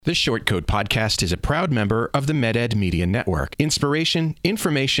The Short Coat Podcast is a proud member of the MedEd Media Network. Inspiration,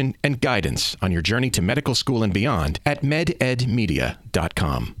 information, and guidance on your journey to medical school and beyond at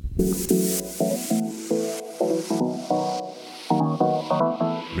mededmedia.com.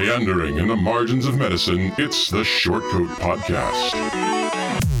 Meandering in the margins of medicine, it's the Short Coat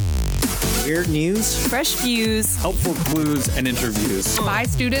Podcast. Weird news, fresh views, helpful clues, and interviews. By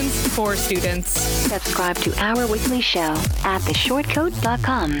students, for students. Subscribe to our weekly show at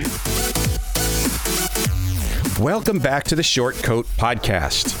theshortcoat.com. Welcome back to the Short Coat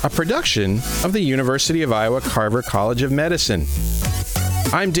Podcast, a production of the University of Iowa Carver College of Medicine.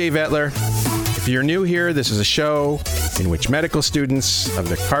 I'm Dave Etler. If you're new here, this is a show in which medical students of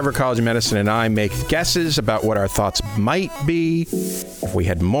the Carver College of Medicine and I make guesses about what our thoughts might be if we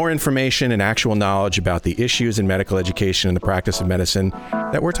had more information and actual knowledge about the issues in medical education and the practice of medicine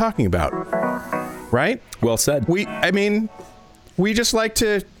that we're talking about. Right? Well said. We like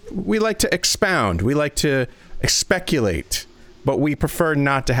to expound. We like to speculate, but we prefer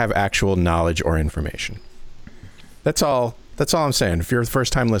not to have actual knowledge or information. That's all I'm saying. If you're a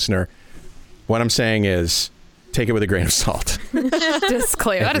first-time listener, what I'm saying is take it with a grain of salt.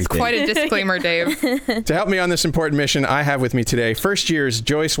 Disclaimer. That is quite a disclaimer, Dave. To help me on this important mission, I have with me today first years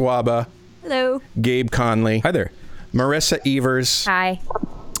Joyce Waba. Hello. Gabe Conley. Hi there. Marissa Evers. Hi.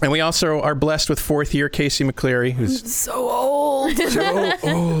 And we also are blessed with fourth year Casey McCleary, who's So old. so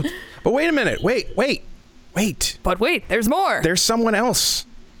old. But wait a minute. Wait. But wait, there's more. There's someone else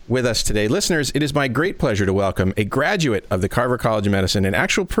with us today. Listeners, it is my great pleasure to welcome a graduate of the Carver College of Medicine and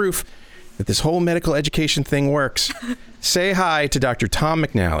actual proof that this whole medical education thing works. Say hi to Dr. Tom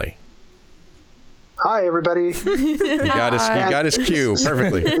McNally. Hi, everybody. You got his cue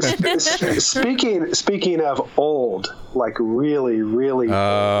perfectly. Speaking of old, like really, really.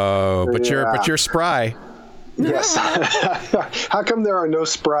 Oh, but you're spry. Yes. How come there are no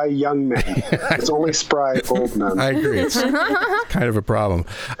spry young men? It's only spry old men. I agree. It's kind of a problem.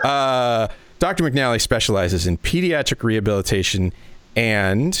 Dr. McNally specializes in pediatric rehabilitation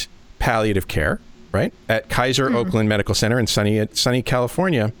and palliative care, right? At Kaiser Oakland Medical Center in sunny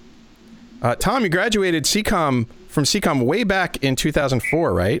California. Tom, you graduated from CCOM way back in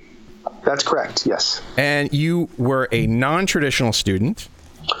 2004, right? That's correct, yes. And you were a non-traditional student.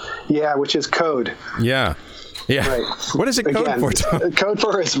 Yeah, which is code. Yeah. Right. What is it code for, Tom? Code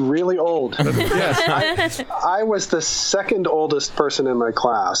for is really old. Yes. I was the second oldest person in my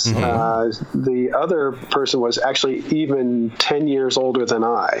class. Mm-hmm. The other person was actually even 10 years older than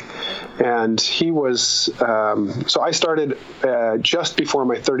I. And he was, so I started just before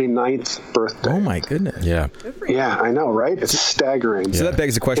my 39th birthday. Oh, my goodness. Yeah. Yeah, I know, right? It's staggering. So that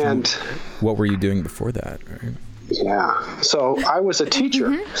begs the question, And what were you doing before that? Right? yeah. So I was a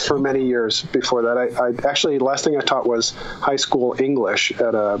teacher for many years before that. I actually, last thing I taught was high school English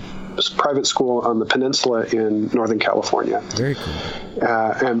at a private school on the peninsula in Northern California. Very cool.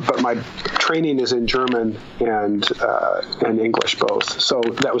 But my training is in German and English both. So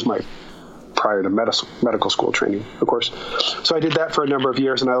that was my prior to medical school training, of course. So I did that for a number of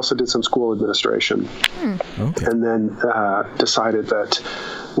years, and I also did some school administration. Okay. And then decided that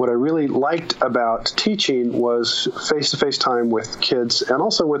what I really liked about teaching was face-to-face time with kids and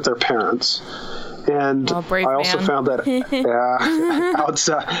also with their parents. And I also found that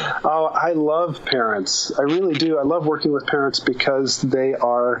I love parents. I really do. I love working with parents because they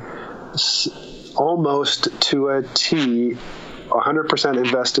are almost to a T 100%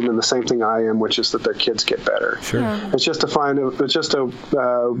 invested in the same thing I am, which is that their kids get better. Sure. Yeah. It's just a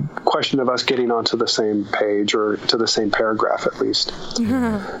question of us getting onto the same page or to the same paragraph at least. Go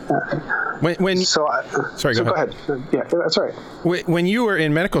ahead. Yeah, that's all right. When you were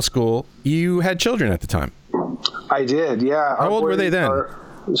in medical school, you had children at the time. I did, yeah. How old were they then?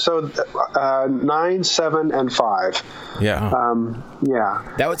 9, 7, and 5. Yeah.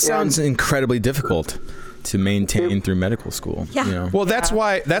 Yeah. That sounds incredibly difficult to maintain through medical school. Yeah. You know? Well, that's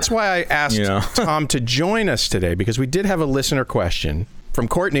why I asked Tom to join us today, because we did have a listener question from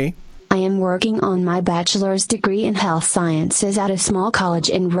Courtney. I am working on my bachelor's degree in health sciences at a small college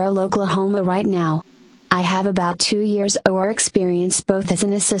in rural Oklahoma right now. I have about 2 years OR experience both as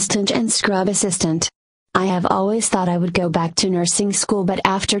an assistant and scrub assistant. I have always thought I would go back to nursing school, but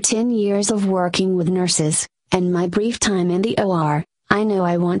after 10 years of working with nurses, and my brief time in the OR, I know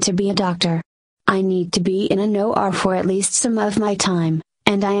I want to be a doctor. I need to be in an OR for at least some of my time,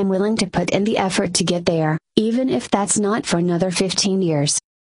 and I am willing to put in the effort to get there, even if that's not for another 15 years.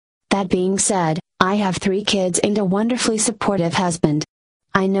 That being said, I have 3 kids and a wonderfully supportive husband.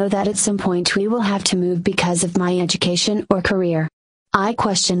 I know that at some point we will have to move because of my education or career. I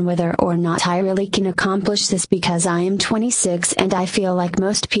question whether or not I really can accomplish this because I am 26 and I feel like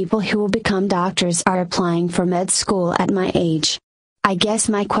most people who will become doctors are applying for med school at my age. I guess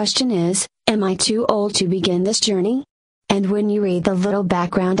my question is, am I too old to begin this journey? And when you read the little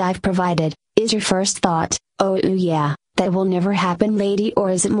background I've provided, is your first thought, oh yeah, that will never happen, lady, or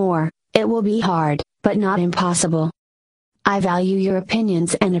is it more, it will be hard, but not impossible? I value your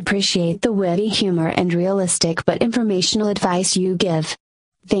opinions and appreciate the witty humor and realistic but informational advice you give.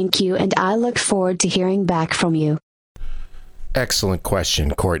 Thank you, and I look forward to hearing back from you. Excellent question,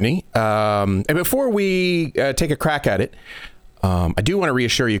 Courtney. And before we take a crack at it, I do want to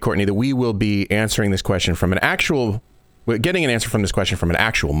reassure you, Courtney, that we will be answering this question from getting an answer from this question from an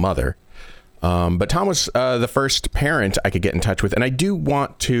actual mother. But Tom was the first parent I could get in touch with, and I do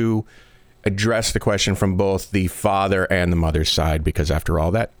want to address the question from both the father and the mother's side, because after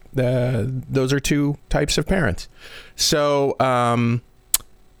all, those are two types of parents. So I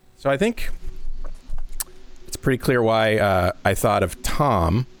think it's pretty clear why I thought of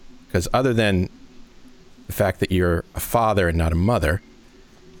Tom, because other than the fact that you're a father and not a mother,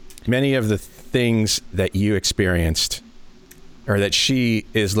 many of the things that you experienced, or that she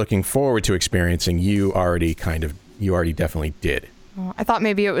is looking forward to experiencing, you already definitely did. I thought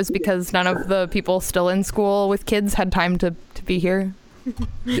maybe it was because none of the people still in school with kids had time to be here.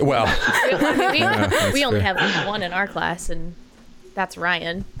 Well, we only have one in our class, and that's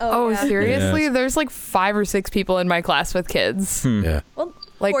Ryan. Oh, seriously? Yeah. There's like 5 or 6 people in my class with kids. Yeah. Well,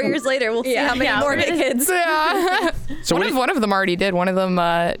 like 4 years later, we'll see how many more get kids. Yeah. So one of them already did. One of them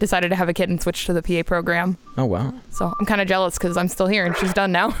decided to have a kid and switched to the PA program. Oh, wow. So I'm kind of jealous because I'm still here and she's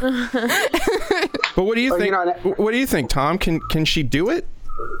done now. But what do you think? What do you think, Tom? Can she do it?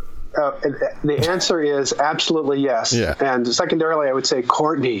 The answer is absolutely yes. Yeah. And secondarily, I would say,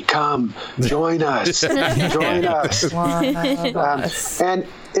 Courtney, come, join us. Join us. And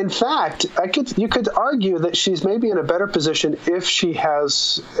in fact, you could argue that she's maybe in a better position if she's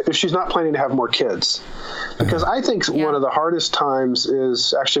not planning to have more kids. Because I think one of the hardest times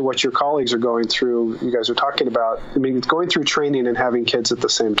is actually what your colleagues are going through. You guys are talking about, going through training and having kids at the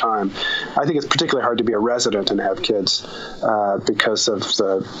same time. I think it's particularly hard to be a resident and have kids because of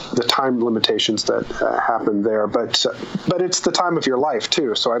the time limitations that happen there. But it's the time of your life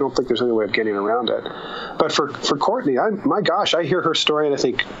too, so I don't think there's any way of getting around it. But for Courtney, my gosh, I hear her story and I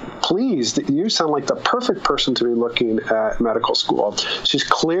think, please, you sound like the perfect person to be looking at medical school. She's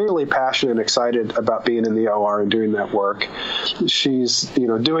clearly passionate and excited about being in the OR and doing that work. She's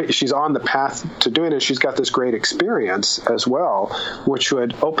she's on the path to doing it. She's got this great experience as well, which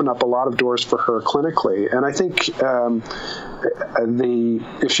would open up a lot of doors for her clinically. And I think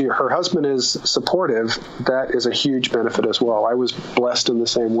if her husband is supportive, that is a huge benefit as well. I was blessed in the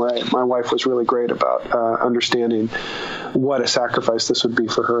same way. My wife was really great about understanding what a sacrifice this would be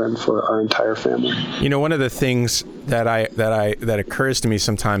for her and for our entire family. One of the things that occurs to me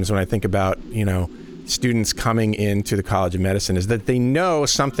sometimes when I think about, students coming into the College of Medicine is that they know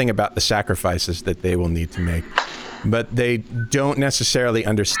something about the sacrifices that they will need to make, but they don't necessarily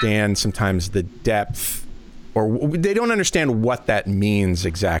understand sometimes the depth, or they don't understand what that means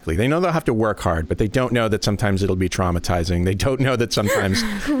exactly. They know they'll have to work hard, but they don't know that sometimes it'll be traumatizing. They don't know that sometimes,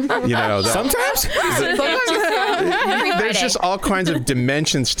 sometimes? There's just all kinds of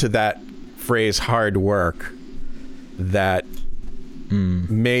dimensions to that phrase, hard work, that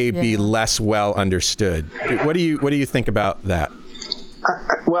may be less well understood. What do you think about that?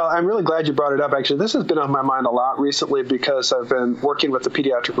 Well, I'm really glad you brought it up. Actually, this has been on my mind a lot recently because I've been working with the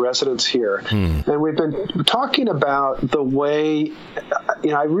pediatric residents here, and we've been talking about the way,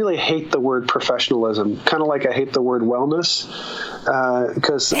 I really hate the word professionalism, kind of like I hate the word wellness,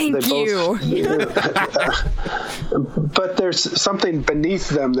 because they both. But there's something beneath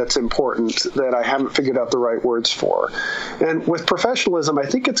them that's important that I haven't figured out the right words for. And with professionalism, I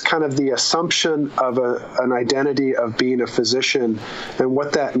think it's kind of the assumption of an identity of being a physician and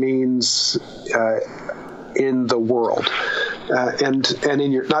what that means in the world, and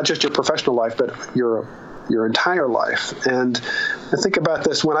in your, not just your professional life, but your entire life. And I think about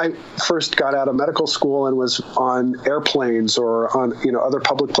this when I first got out of medical school and was on airplanes or on other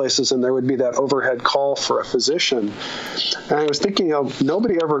public places, and there would be that overhead call for a physician. And I was thinking,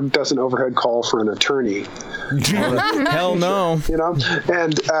 nobody ever does an overhead call for an attorney. Hell no.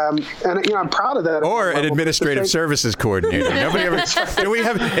 And I'm proud of that. Or an administrative services coordinator. Nobody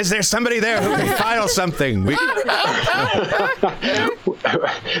ever. Is there somebody there who can file something?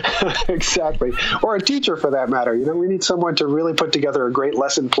 Exactly. Or a teacher, for that matter. We need someone to really put together a great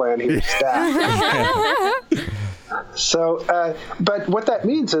lesson plan here. Staff. So, but what that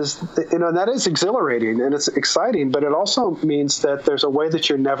means is, that is exhilarating and it's exciting, but it also means that there's a way that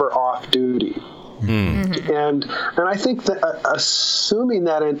you're never off duty. And I think that assuming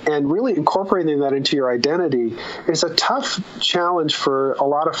that and really incorporating that into your identity is a tough challenge for a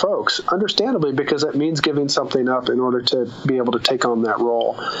lot of folks, understandably, because it means giving something up in order to be able to take on that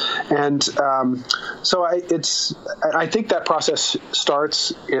role. And so I think that process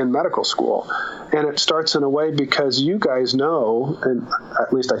starts in medical school, and it starts in a way because you guys know, and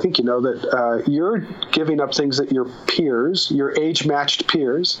at least I think you know, that you're giving up things that your peers, your age-matched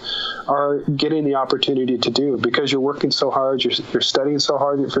peers, are getting the opportunity to do because you're working so hard, you're studying so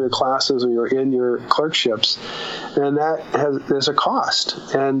hard for your classes, or you're in your clerkships, and that is a cost.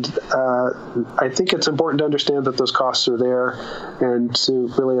 And I think it's important to understand that those costs are there and to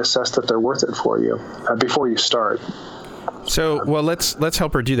really assess that they're worth it for you before you start. So, well, let's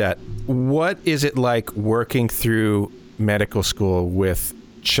help her do that. What is it like working through medical school with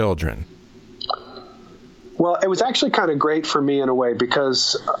children? Well, it was actually kind of great for me in a way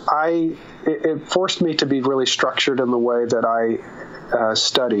because it forced me to be really structured in the way that I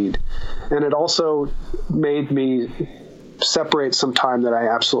studied. And it also made me separate some time that I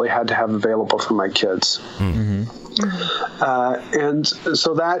absolutely had to have available for my kids. Mm-hmm. And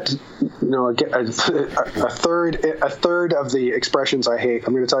so that, a third of the expressions I hate.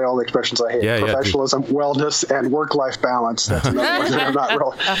 I'm going to tell you all the expressions I hate: professionalism, wellness, and work-life balance. That's another one that I'm not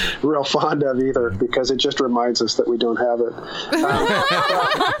real fond of either, because it just reminds us that we don't have it.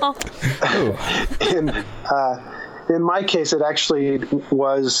 In my case, it actually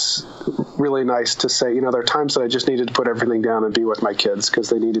was really nice to say, there are times that I just needed to put everything down and be with my kids because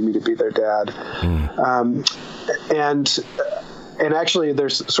they needed me to be their dad. And actually,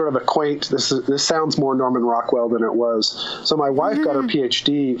 there's sort of a quaint, this sounds more Norman Rockwell than it was. So my wife got her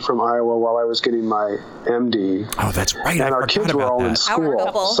PhD from Iowa while I was getting my MD. Oh, that's right. And our kids were all in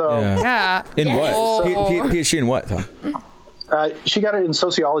school. So, in what? PhD in what, Tom? She got it in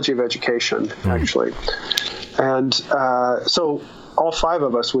sociology of education, actually. And so all five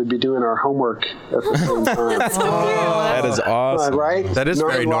of us would be doing our homework at the same time. That is awesome. Right? That is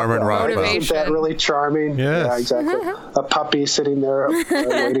very Norman Rockwell. Isn't that really charming? Yes. Yeah, exactly. A puppy sitting there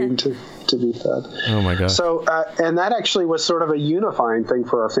waiting to be fed. Oh, my God. So, and that actually was sort of a unifying thing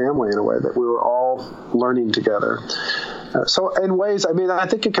for our family in a way, that we were all learning together. So in ways, I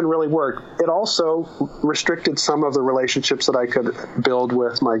think it can really work. It also restricted some of the relationships that I could build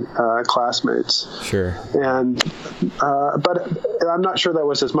with my classmates. Sure. And but I'm not sure that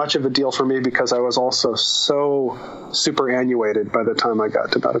was as much of a deal for me because I was also so superannuated by the time I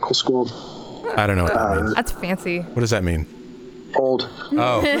got to medical school. I don't know what that means. That's fancy. What does that mean? Old.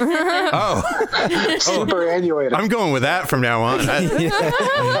 Oh. Superannuated. I'm going with that from now on.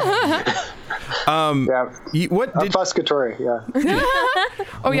 Obfuscatory,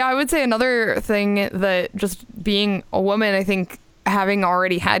 I would say another thing that just being a woman, I think having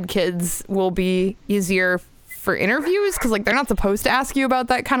already had kids will be easier for interviews because they're not supposed to ask you about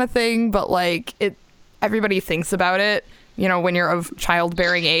that kind of thing, but everybody thinks about it, when you're of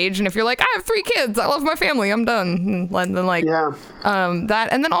childbearing age, and if you're I have 3 kids, I love my family, I'm done, and then that,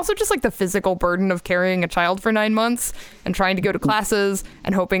 and then also just the physical burden of carrying a child for 9 months and trying to go to classes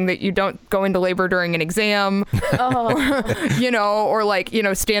and hoping that you don't go into labor during an exam, or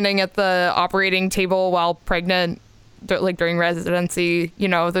standing at the operating table while pregnant, during residency.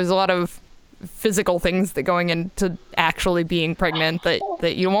 There's a lot of physical things that going into actually being pregnant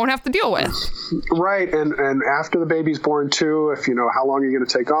that you won't have to deal with. Right. And after the baby's born too, if how long you're going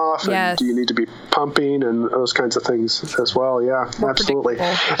to take off, and do you need to be pumping and those kinds of things as well. Yeah, more absolutely.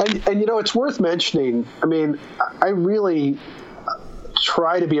 And it's worth mentioning, I really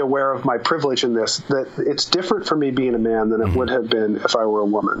try to be aware of my privilege in this, that it's different for me being a man than it would have been if I were a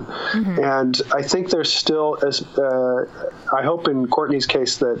woman. Mm-hmm. And I think there's still, I hope in Courtney's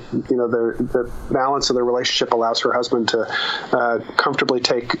case that, the balance of the relationship allows her husband to comfortably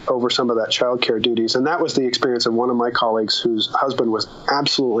take over some of that childcare duties. And that was the experience of one of my colleagues whose husband was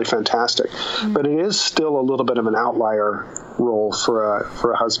absolutely fantastic. Mm-hmm. But it is still a little bit of an outlier role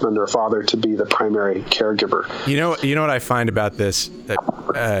for a husband or father to be the primary caregiver. You know what I find about this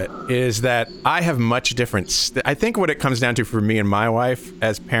is that I have much different. I think what it comes down to for me and my wife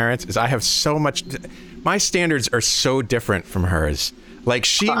as parents is I have so much. My standards are so different from hers.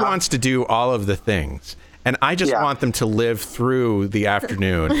 She wants to do all of the things, and I just want them to live through the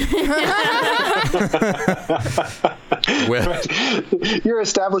afternoon. You're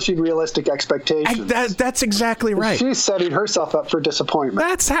establishing realistic expectations. That's exactly right. She's setting herself up for disappointment.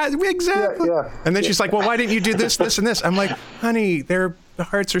 That's how, exactly. Yeah. And then she's like, well, why didn't you do this, this, and this? I'm like, honey, they're the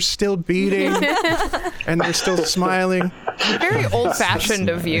hearts are still beating and they're still smiling. Very old-fashioned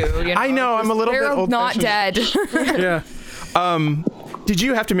of you. I know, I'm a little bit They're not old-fashioned. dead. Yeah. Did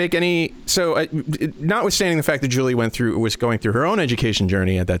you have to make any? So, notwithstanding the fact that Julie was going through her own education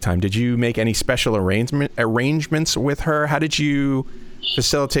journey at that time, did you make any special arrangements with her? How did you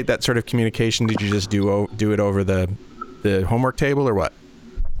facilitate that sort of communication? Did you just do it over the homework table, or what?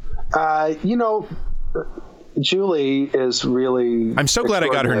 Julie is really. I'm so glad I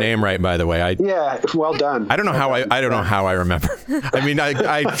got her name right, by the way. Yeah, well done. I don't know how I don't know how I remember. I mean,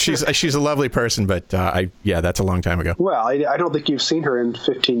 she's a lovely person, but that's a long time ago. Well, I don't think you've seen her in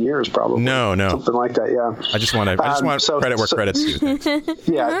 15 years, probably. No, something like that. Yeah. I just want credit where credit's due.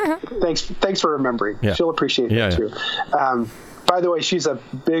 Yeah. Thanks for remembering. Yeah. She'll appreciate that too. By the way, she's a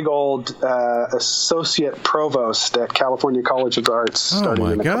big old associate provost at California College of Arts starting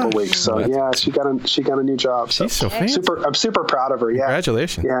in a couple of weeks. So she got a new job. She's so fancy. I'm super proud of her. Yeah.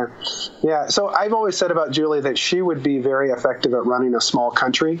 Congratulations. Yeah. So I've always said about Julie that she would be very effective at running a small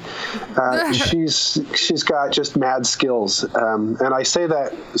country. She's got just mad skills, and I say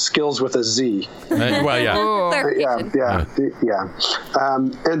that skills with a Z.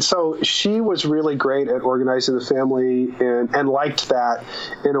 And so she was really great at organizing the family and liked that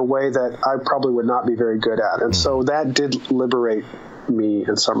in a way that I probably would not be very good at. And so that did liberate me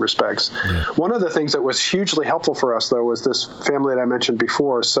in some respects. Yeah. One of the things that was hugely helpful for us, though, was this family that I mentioned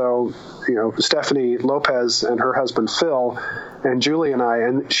before. So, Stephanie Lopez and her husband Phil and Julie and I,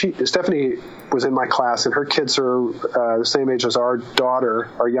 and Stephanie was in my class, and her kids are the same age as our daughter,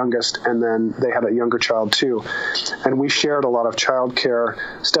 our youngest, and then they had a younger child too. And we shared a lot of childcare.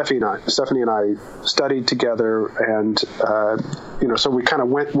 Stephanie and I studied together, and so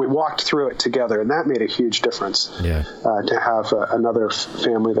we walked through it together, and that made a huge difference. Yeah. To have another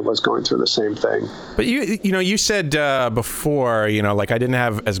family that was going through the same thing. But you said before, I didn't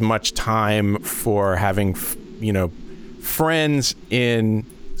have as much time for having, friends in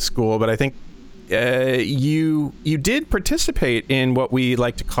school, but I think you did participate in what we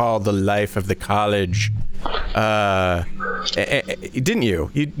like to call the life of the college, didn't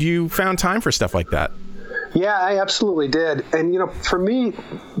you? You found time for stuff like that. Yeah, I absolutely did. And, for me,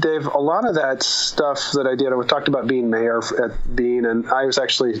 Dave, a lot of that stuff that I did, I talked about being mayor at Bean, and I was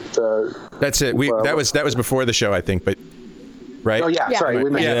actually That's it. That was before the show, I think, but... Right? Oh yeah, sorry.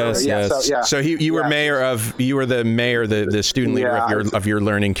 We yes. So you were the mayor, the student leader of your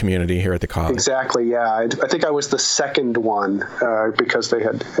learning community here at the college. Exactly. Yeah, I think I was the second one because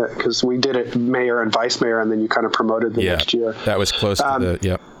we did it mayor and vice mayor, and then you kind of promoted the next year. That was close to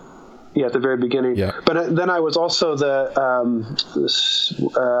the Yeah, at the very beginning. Yeah. But then I was also I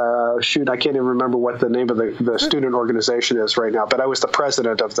can't even remember what the name of the student organization is right now, but I was the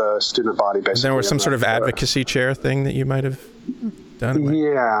president of the student body, basically. There was some sort of advocacy chair thing that you might have done?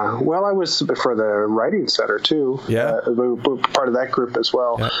 Yeah. Well, I was for the Writing Center, too. Yeah. Part of that group as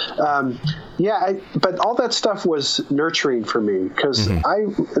well. Yeah. But all that stuff was nurturing for me because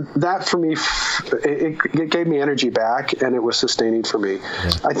that for me, it gave me energy back, and it was sustaining for me.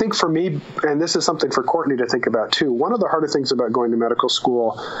 Yeah. I think for me, and this is something for Courtney to think about too, one of the harder things about going to medical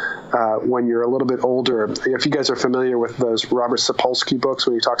school when you're a little bit older, if you guys are familiar with those Robert Sapolsky books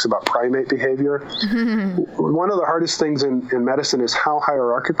when he talks about primate behavior, one of the hardest things in medicine is how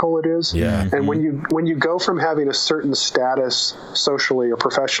hierarchical it is. Yeah. And when you go from having a certain status socially or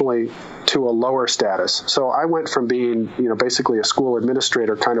professionally to a lower status. So I went from being, basically a school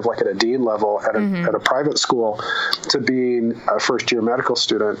administrator, kind of like at a dean level at a private school, to being a first-year medical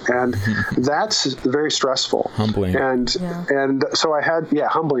student, and that's very stressful, humbling, and so I had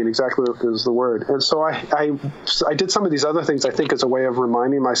humbling exactly is the word. And so I did some of these other things, I think, as a way of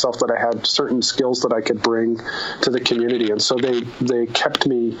reminding myself that I had certain skills that I could bring to the community, and so they kept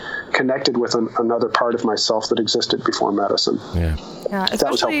me connected with another part of myself that existed before medicine. Yeah,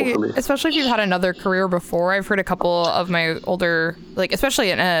 that was helpful for me. Especially if you've had another career before. I've heard a couple of my older,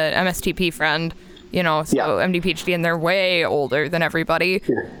 especially an MSTP friend, MD, PhD, and they're way older than everybody.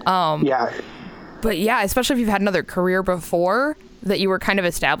 But especially if you've had another career before that you were kind of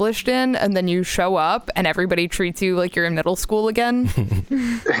established in, and then you show up and everybody treats you like you're in middle school again.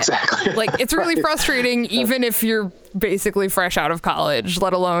 Exactly. It's really frustrating, even if you're basically fresh out of college,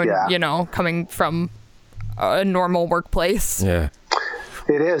 let alone, coming from a normal workplace. Yeah.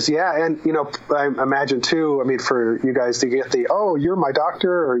 It is, yeah. And, I imagine, too, for you guys to get you're my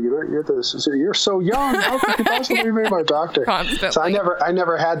doctor, or you're so young. How could you possibly be my doctor? Constantly. So I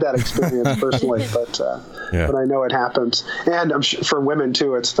never had that experience personally, but I know it happens. And I'm sure for women,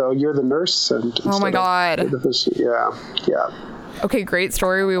 too, it's, you're the nurse. And oh, my God. Yeah. okay, great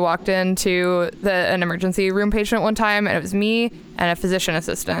story. We walked into an emergency room patient one time, and it was me and a physician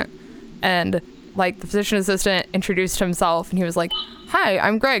assistant. And like the physician assistant introduced himself, and he was like, "Hi,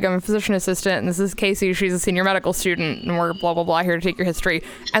 I'm Greg. I'm a physician assistant, and this is Casey. She's a senior medical student, and we're blah, blah, blah, here to take your history."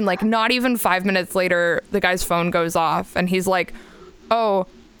 And like not even 5 minutes later, the guy's phone goes off, and he's like, "Oh,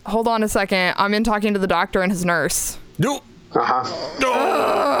 hold on a second. I'm in talking to the doctor and his nurse." No.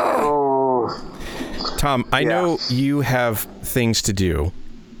 Tom, I know you have things to do,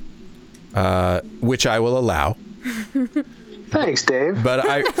 which I will allow. Thanks, Dave. But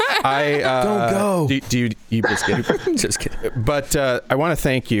I Don't go. Do you just kidding? Just kidding. But I want to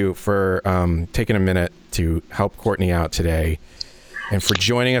thank you for taking a minute to help Courtney out today and for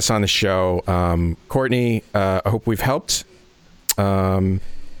joining us on the show. Courtney, I hope we've helped. And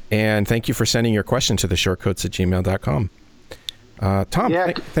thank you for sending your question to theshortcoats@gmail.com.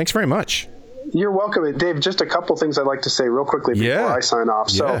 Tom, thanks very much. You're welcome. Dave, just a couple things I'd like to say real quickly before I sign off.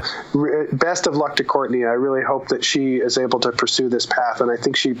 So best of luck to Courtney. I really hope that she is able to pursue this path, and I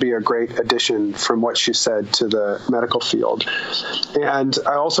think she'd be a great addition from what she said to the medical field. And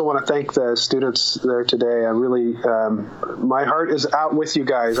I also want to thank the students there today. I really, my heart is out with you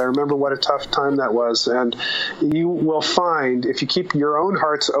guys. I remember what a tough time that was, and you will find, if you keep your own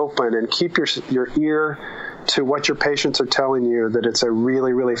hearts open and keep your ear to what your patients are telling you, that it's a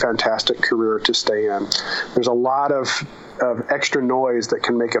really, really fantastic career to stay in. There's a lot of extra noise that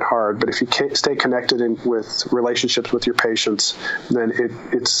can make it hard, but if you stay connected with relationships with your patients, then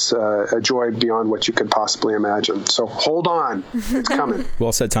it's a joy beyond what you could possibly imagine. So hold on. It's coming.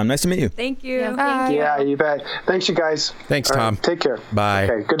 Well said, Tom. Nice to meet you. Thank you. Yeah, you bet. Thanks, you guys. Thanks, All Tom. right, take care. Bye.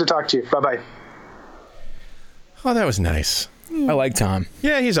 Okay, good to talk to you. Bye-bye. Oh, that was nice. I like Tom.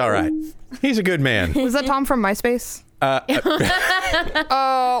 Yeah, he's all right. He's a good man. Was that Tom from MySpace?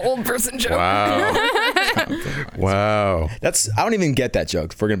 Old person joke. Wow. I don't even get that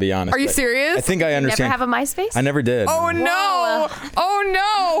joke, if we're going to be honest. Are you serious? I think I understand. Never have a MySpace? I never did. Oh, no.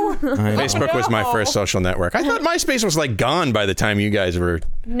 Oh, no. Facebook was my first social network. I thought MySpace was like gone by the time you guys were.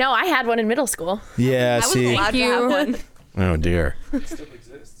 No, I had one in middle school. Yeah, I was see. allowed to have one. Oh, dear.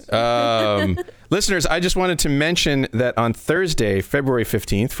 Listeners, I just wanted to mention that on Thursday, February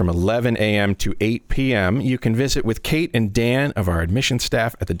 15th, from 11 a.m. to 8 p.m., you can visit with Kate and Dan of our admission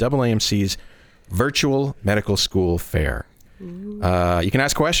staff at the AAMC's Virtual Medical School Fair. You can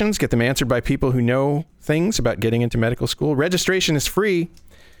ask questions, get them answered by people who know things about getting into medical school. Registration is free,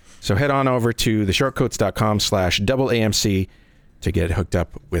 so head on over to theshortcoats.com/AAMC to get hooked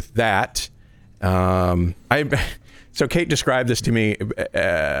up with that. So Kate described this to me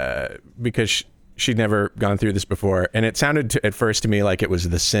because she'd never gone through this before, and it sounded at first to me like it was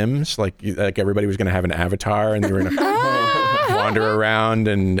The Sims, like everybody was going to have an avatar and they were going to wander around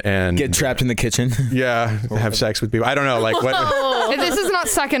and Get trapped in the kitchen. Yeah, have sex with people. I don't know, like what. This is not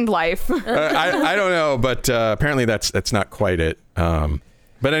Second Life. I don't know, but apparently that's not quite it. But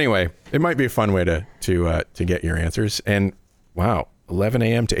anyway, it might be a fun way to get your answers. And wow, 11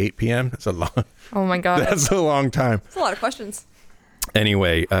 a.m. to 8 p.m. That's a long. Oh my God. That's a long time. That's a lot of questions.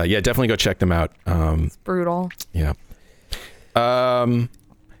 Anyway, yeah, definitely go check them out. It's brutal. Yeah.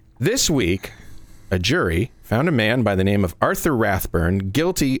 This week, a jury found a man by the name of Arthur Rathburn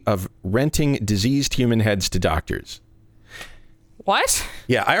guilty of renting diseased human heads to doctors. What?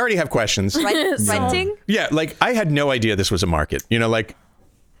 Yeah, I already have questions. Renting? Yeah, like I had no idea this was a market. You know, like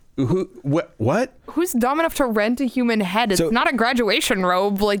who? What? Who's dumb enough to rent a human head? It's not a graduation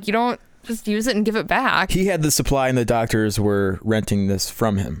robe. Like you don't just use it and give it back. He had the supply, and the doctors were renting this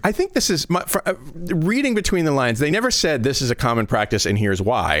from him. I think this is reading between the lines. They never said this is a common practice, and here's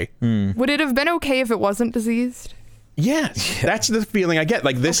why. Would it have been okay if it wasn't diseased? Yes, that's the feeling I get.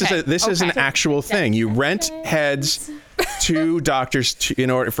 Like this is an actual thing. You rent heads to doctors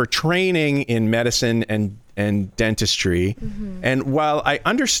in order for training in medicine and dentistry. Mm-hmm. And while I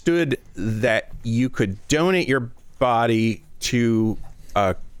understood that you could donate your body to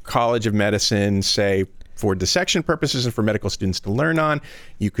a college of medicine, say for dissection purposes and for medical students to learn on,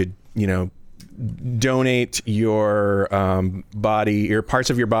 you could, donate your body, your parts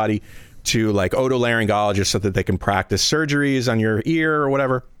of your body to like otolaryngologists so that they can practice surgeries on your ear or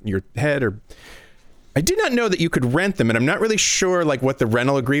whatever, your head. Or I did not know that you could rent them, and I'm not really sure like what the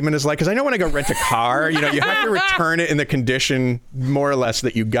rental agreement is like, because I know when I go rent a car, you have to return it in the condition more or less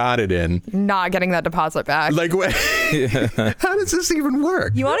that you got it in. Not getting that deposit back. Like, how does this even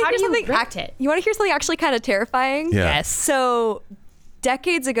work? You want to hear something? You want to hear something actually kind of terrifying? Yeah. Yes. So,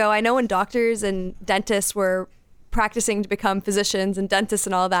 decades ago, I know when doctors and dentists were practicing to become physicians and dentists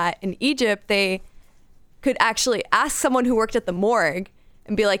and all that in Egypt, they could actually ask someone who worked at the morgue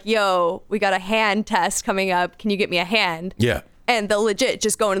and be like, yo, we got a hand test coming up. Can you get me a hand? Yeah. and they'll legit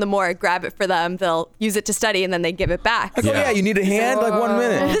just go into the morgue, grab it for them, they'll use it to study, and then they give it back. Like, oh yeah, you need a hand? Like 1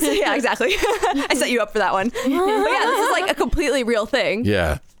 minute. Yeah, exactly. I set you up for that one. But yeah, this is like a completely real thing.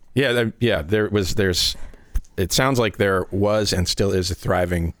 Yeah. There's. It sounds like there was and still is a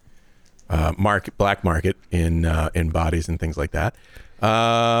thriving black market in bodies and things like that.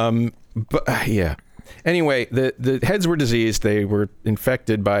 But yeah. Anyway, the heads were diseased. They were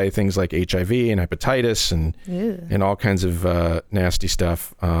infected by things like HIV and hepatitis and all kinds of nasty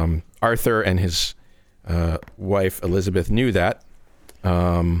stuff. Arthur and his wife Elizabeth knew that,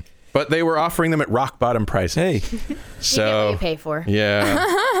 but they were offering them at rock bottom prices. Hey, So you get what you pay for.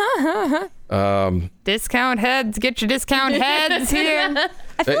 Yeah. Discount heads, get your discount heads here.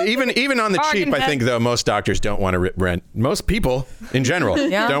 Even on the cheap, I think, though, most doctors don't want to rent. Most people, in general,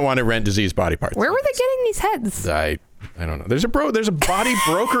 don't want to rent diseased body parts. Where were they getting these heads? I don't know. There's a body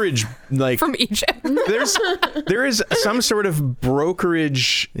brokerage like From Egypt. There is some sort of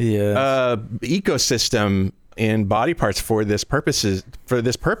brokerage ecosystem in body parts for this purpose.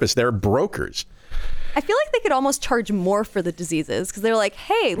 They're brokers. I feel like they could almost charge more for the diseases because they're like,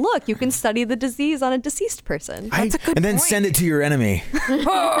 hey, look, you can study the disease on a deceased person. and then send it to your enemy.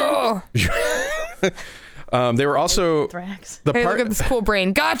 Oh. They were also Hey, look at this cool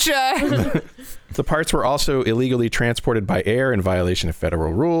brain. Gotcha. The parts were also illegally transported by air in violation of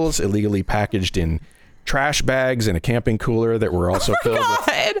federal rules, illegally packaged in trash bags in a camping cooler that were also filled with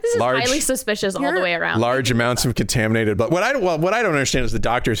This is highly suspicious all the way around. large amounts of contaminated blood. What I don't understand is the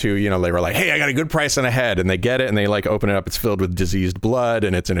doctors who, they were like, hey, I got a good price on a head, and they get it and they like open it up. It's filled with diseased blood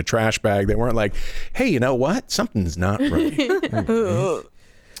and it's in a trash bag. They weren't like, hey, you know what? Something's not right.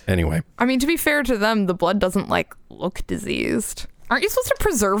 Anyway. I mean, to be fair to them, the blood doesn't look diseased. Aren't you supposed to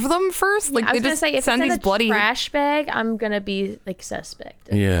preserve them first? Like, I was they gonna just say, if send it's in these a bloody trash bag, I'm gonna be suspect.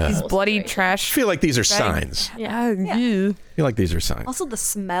 Yeah. these bloody trash. I feel like these are signs. Yeah. I feel like these are signs. Also, the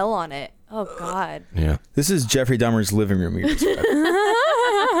smell on it. Oh, God. Yeah. This is Jeffrey Dahmer's living room. You described.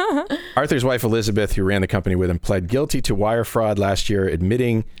 Arthur's wife, Elizabeth, who ran the company with him, pled guilty to wire fraud last year,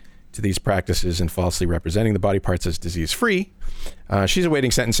 admitting to these practices and falsely representing the body parts as disease-free. She's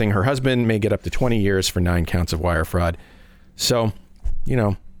awaiting sentencing. Her husband may get up to 20 years for 9 counts of wire fraud. So,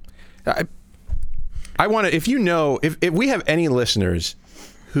 I want to, if we have any listeners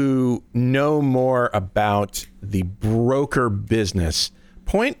who know more about the broker business,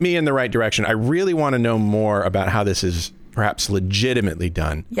 point me in the right direction. I really want to know more about how this is perhaps legitimately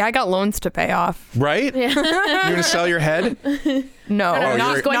done. Yeah, I got loans to pay off. Right? Yeah. You're going to sell your head? No,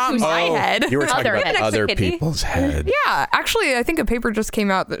 not my head. You were talking Other about head. other people's head. Yeah, actually, I think a paper just came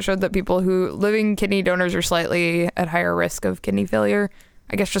out that showed that people who living kidney donors are slightly at higher risk of kidney failure.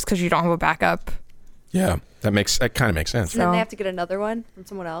 I guess just because you don't have a backup. Yeah, that kind of makes sense. And then they have to get another one from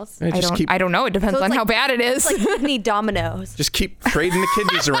someone else. Yeah, I don't know. It depends on how bad it is. It's like kidney dominoes. Just keep trading the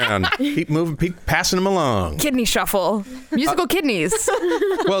kidneys around. Keep moving, keep passing them along. Kidney shuffle. Musical kidneys.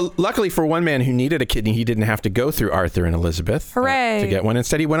 Well, luckily for one man who needed a kidney, he didn't have to go through Arthur and Elizabeth Hooray. to get one.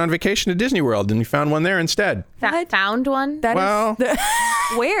 Instead, he went on vacation to Disney World and he found one there instead. Found one? Well,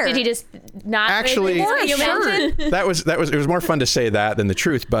 Where? Did he just not actually, you mentioned? that was it was more fun to say that than the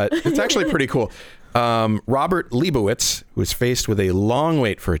truth, but it's actually pretty cool. Robert Leibowitz, who was faced with a long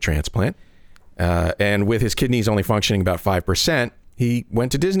wait for a transplant, and with his kidneys only functioning about 5%, he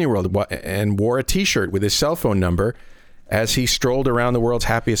went to Disney World and wore a T-shirt with his cell phone number as he strolled around the world's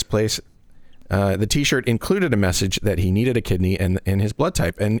happiest place. The T-shirt included a message that he needed a kidney and his blood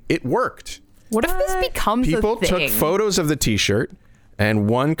type, and it worked. What if this becomes People a thing? took photos of the T-shirt, and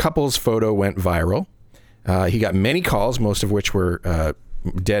one couple's photo went viral. He got many calls, most of which were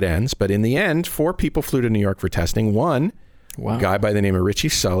dead ends, but in the end, 4 people flew to New York for testing. One guy by the name of Richie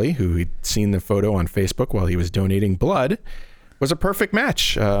Sully, who he'd seen the photo on Facebook while he was donating blood, was a perfect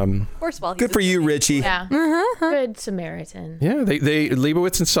match. Of course, Good for you, Richie. Yeah. Good Samaritan. Yeah, they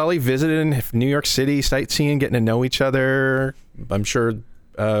Leibowitz and Sully visited in New York City, sightseeing, getting to know each other. I'm sure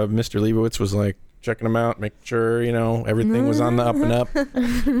Mr. Leibowitz was like checking them out, making sure, everything was on the up and up.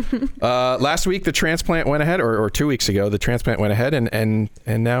 Last week, the transplant went ahead, or 2 weeks ago, the transplant went ahead, and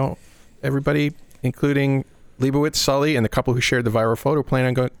now everybody, including Leibowitz, Sully, and the couple who shared the viral photo,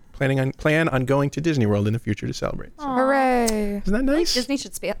 plan on going to Disney World in the future to celebrate. So, Hooray. isn't that nice? Disney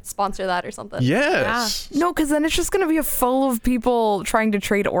should sponsor that or something. Yes. Yeah. No, because then it's just going to be full of people trying to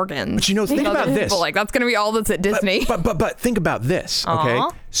trade organs. But think about this. That's going to be all that's at Disney. But think about this, okay?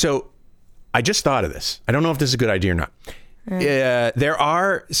 So I just thought of this. I don't know if this is a good idea or not. There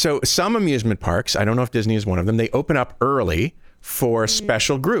are some amusement parks, I don't know if Disney is one of them, they open up early for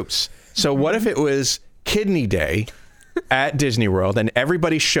special groups. So what if it was Kidney Day at Disney World and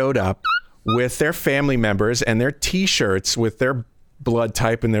everybody showed up with their family members and their T-shirts with their blood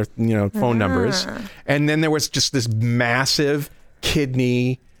type and their phone numbers. And then there was just this massive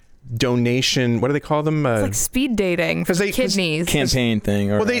kidney donation. What do they call them? It's like speed dating for kidneys. Campaign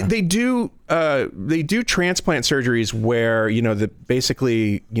thing. Or, well, they do transplant surgeries where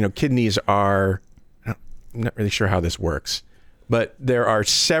basically kidneys are. I'm not really sure how this works, but there are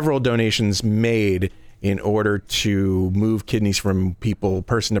several donations made in order to move kidneys from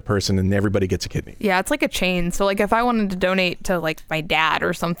person to person, and everybody gets a kidney. Yeah, it's like a chain. So like if I wanted to donate to like my dad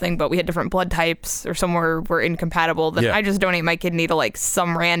or something, but we had different blood types or somewhere we're incompatible, then I just donate my kidney to like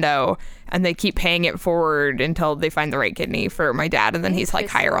some rando, and they keep paying it forward until they find the right kidney for my dad, and then he's like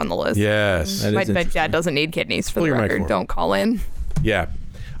higher on the list. Yes. My dad doesn't need kidneys for the record. Don't call in. Yeah.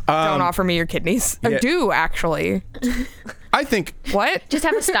 Don't offer me your kidneys. I do, actually. I think... What? Just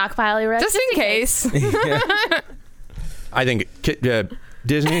have a stockpile, right? Just in case. I think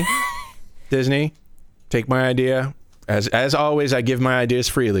Disney, take my idea. As always, I give my ideas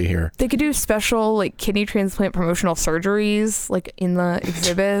freely here. They could do special like kidney transplant promotional surgeries like in the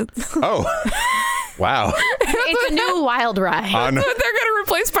exhibits. Oh. Wow. It's a new wild ride. That's what they're going to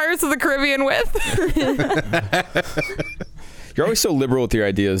replace Pirates of the Caribbean with. You're always so liberal with your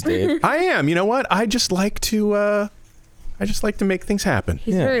ideas, Dave. I am. You know what? I just like to make things happen.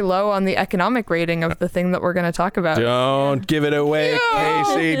 He's very low on the economic rating of the thing that we're going to talk about. Don't give it away,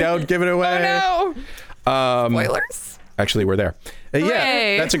 Casey. Don't give it away. Oh, no. Spoilers. Actually, we're there.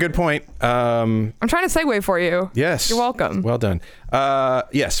 Yeah, that's a good point. I'm trying to segue for you. Yes. You're welcome. Well done.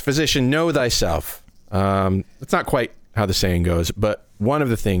 Yes, physician, know thyself. That's not quite how the saying goes, but one of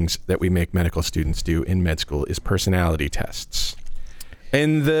the things that we make medical students do in med school is personality tests.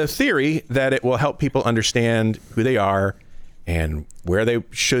 And the theory that it will help people understand who they are and where they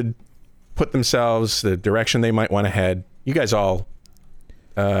should put themselves, the direction they might want to head. You guys all,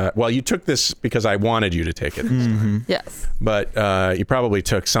 you took this because I wanted you to take it. Mm-hmm. Yes. But you probably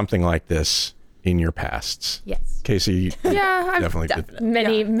took something like this in your pasts. Yes. Casey, definitely did.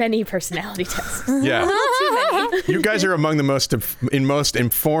 Many personality tests. Yeah. Too many. You guys are among the most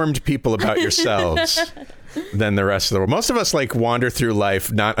informed people about yourselves than the rest of the world. Most of us like wander through life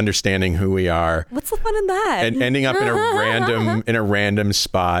not understanding who we are. What's the fun in that? And ending up in a random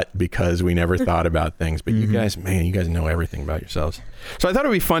spot because we never thought about things. But you guys know everything about yourselves. So I thought it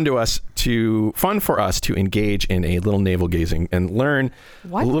would be fun for us to engage in a little navel gazing and learn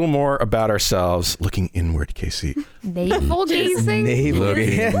a little more about ourselves, looking inward, Casey. Navel gazing? Navel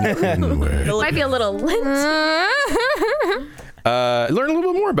gazing. Inward. Might be a little lint. Learn a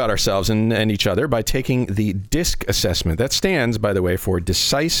little bit more about ourselves and each other by taking the DISC assessment. That stands, by the way, for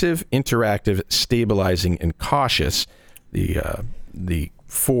Decisive, Interactive, Stabilizing, and Cautious. The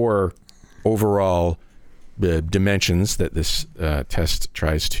 4 overall dimensions that this test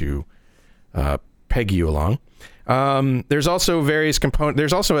tries to peg you along. There's also various components.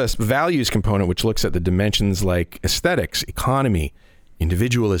 There's also a values component which looks at the dimensions like aesthetics, economy,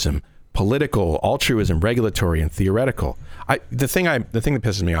 individualism, political, altruism, regulatory, and theoretical. The thing that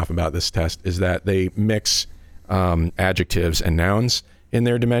pisses me off about this test is that they mix adjectives and nouns in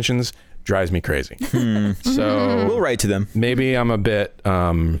their dimensions. Drives me crazy. So we'll write to them. Maybe I'm a bit.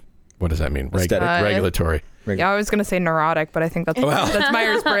 What does that mean? Regulatory. Yeah, I was going to say neurotic, but I think that's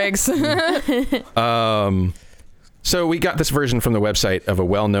Myers-Briggs. So we got this version from the website of a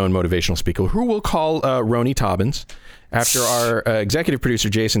well-known motivational speaker who we'll call Roni Tobbins, after our executive producer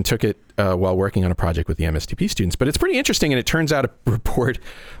Jason took it while working on a project with the MSTP students. But it's pretty interesting, and it turns out a report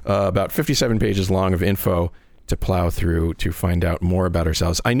about 57 pages long of info to plow through to find out more about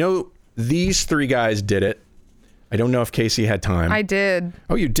ourselves. I know these 3 guys did it. I don't know if Casey had time. I did.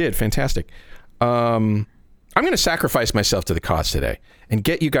 Oh, you did? Fantastic. I'm going to sacrifice myself to the cause today and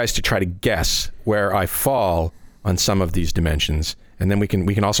get you guys to try to guess where I fall on some of these dimensions. And then we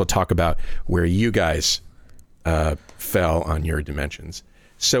can also talk about where you guys fell on your dimensions.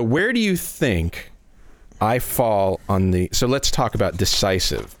 So where do you think I fall on so let's talk about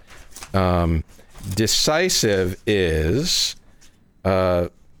decisive. Decisive is,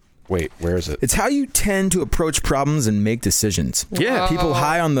 wait, where is it? It's how you tend to approach problems and make decisions. Yeah. People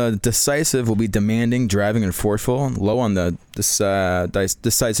high on the decisive will be demanding, driving, and forceful. Low on the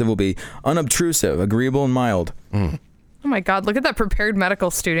decisive will be unobtrusive, agreeable, and mild. Oh my God! Look at that prepared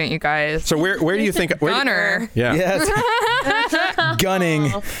medical student, you guys. So where do you think? Gunner. Yeah. Yes. Gunning.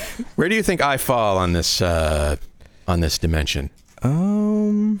 Where do you think I fall on this dimension?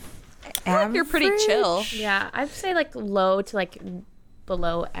 You're pretty chill. Yeah, I'd say like low to like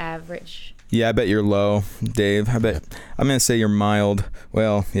below average. Yeah, I bet you're low, Dave. I'm gonna say you're mild.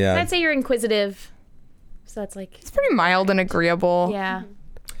 Well, yeah. I'd say you're inquisitive. So that's like it's pretty mild and agreeable. Yeah.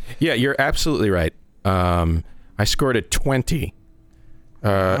 Yeah, you're absolutely right. I scored a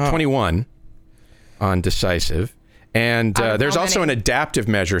 21 on decisive. And there's also an adaptive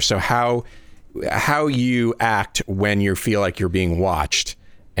measure. So how you act when you feel like you're being watched.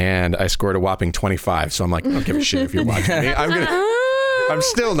 And I scored a whopping 25. So I'm like, I don't give a shit if you're watching me. I'm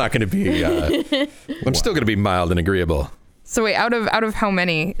still not going to be. I'm still going to be mild and agreeable. So wait, out of how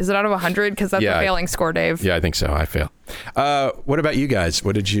many? Is it out of 100? Because that's a failing score, Dave. Yeah, I think so. I fail. What about you guys?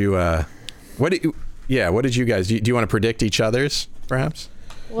 What did you? What did you guys? Do you want to predict each other's, perhaps?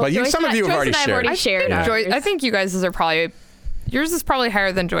 Well, some of you have already shared. I think you guys are probably. Yours is probably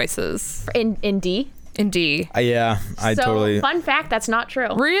higher than Joyce's. In D? In D. Yeah, I totally. Fun fact, that's not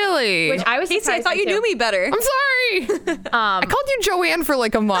true. Really? Which I was Casey, I thought you knew me better. I'm sorry. I called you Joanne for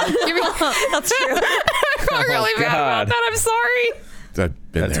like a month. That's true. I felt really bad about that. I'm sorry.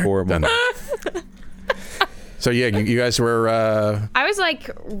 That's horrible. So yeah, you guys were. I was like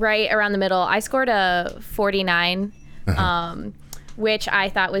right around the middle. I scored a 49, which I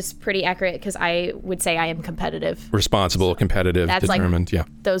thought was pretty accurate because I would say I am competitive. Responsible, competitive, That's determined. Yeah.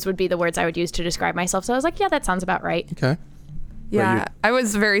 Those would be the words I would use to describe myself. So I was like, yeah, that sounds about right. Okay. Yeah, I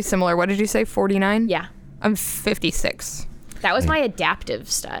was very similar. What did you say? 49? Yeah. I'm 56. That was my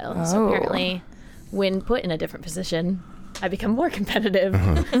adaptive style. So apparently, when put in a different position, I become more competitive.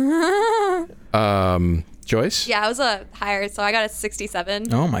 Joyce? Yeah, I was a higher, so I got a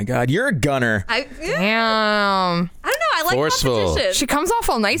 67. Oh my God, you're a gunner. Damn. I don't know. I like Forceful. competition. She comes off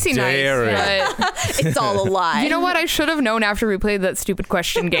all nicey nice, but It's all a lie. you know what? I should have known after we played that stupid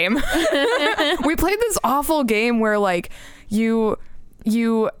question game. We played this awful game where like you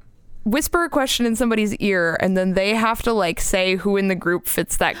whisper a question in somebody's ear and then they have to like say who in the group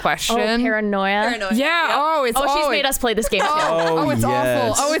fits that question. Paranoia. Yeah. Oh, it's she's made us play this game too. it's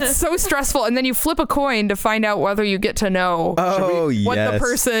yes. awful. Oh, it's so stressful. And then you flip a coin to find out whether you get to know what the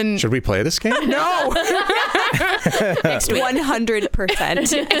person. Should we play this game? No. Next week.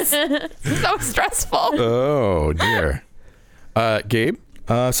 100%. So stressful. Oh dear. Gabe?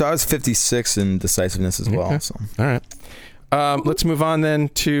 So I was 56 in decisiveness as well. So. All right. Let's move on then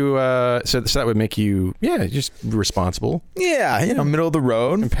to so that would make you just responsible. Yeah, middle of the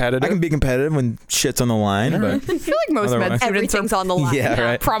road. Competitive. I can be competitive when shit's on the line, but I feel like most med students Everything's on the line. yeah,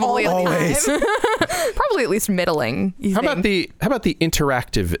 right. probably Always. probably at least middling. How about the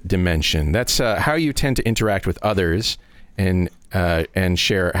interactive dimension? That's how you tend to interact with others and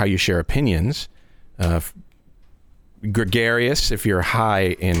share how you share opinions. Gregarious if you're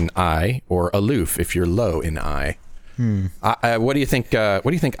high in I, or aloof if you're low in I. What do you think? What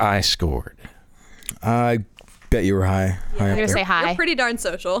do you think I scored? I bet you were high. I'm gonna say hi. You're pretty darn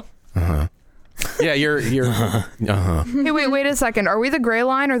social. Yeah, you're. Hey, wait a second. Are we the gray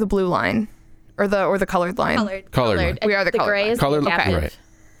line or the blue line, or the colored line? Colored line. We are the colored gray line. is Colored the line. adaptive.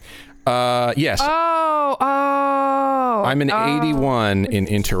 Right. Yes. Oh. I'm an 81 in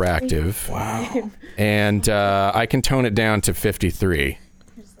interactive. Wow. And I can tone it down to 53.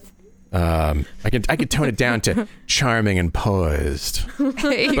 I could tone it down to charming and poised.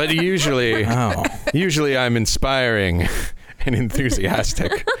 Hey. But usually I'm inspiring and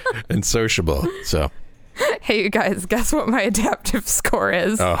enthusiastic and sociable. So. Hey, you guys, guess what my adaptive score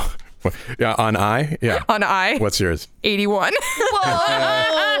is? Oh. Yeah, on I? Yeah. On I? What's yours? 81.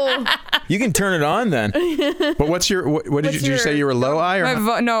 Whoa. You can turn it on then. But what's your? What did you say? You were low I or?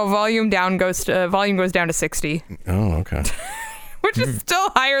 Volume goes down to 60. Oh, okay. Which is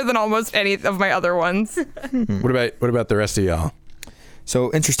still higher than almost any of my other ones. What about the rest of y'all?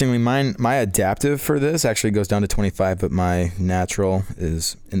 So interestingly, my adaptive for this actually goes down to 25, but my natural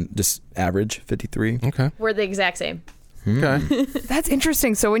is just average 53. Okay. We're the exact same. Okay. That's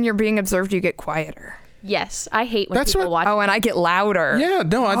interesting. So when you're being observed, you get quieter. Yes, I hate when That's people watch. Oh, and I get louder. Yeah.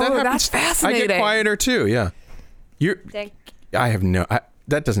 No. That happens. That's fascinating. I get quieter too. Yeah. Dang. I have no.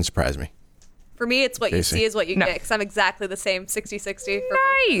 that doesn't surprise me. For me, it's what you Casey. see is what you No. get, because I'm exactly the same 60-60.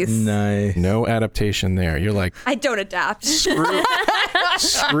 Nice. Nice. No adaptation there. You're like, I don't adapt.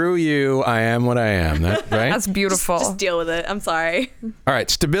 screw you. I am what I am. Right? That's beautiful. Just deal with it. I'm sorry. All right.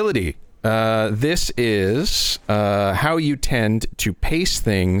 Stability. This is how you tend to pace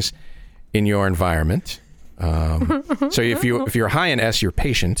things in your environment. So if you're high in S, you're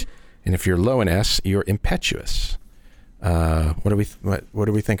patient, and if you're low in S, you're impetuous. What do we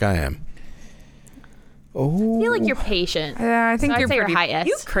think I am? I feel like you're patient. I think So I'd you're say pretty, high S.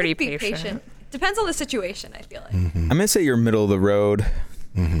 You pretty could be patient. Depends on the situation, I feel like. I'm gonna say you're middle of the road.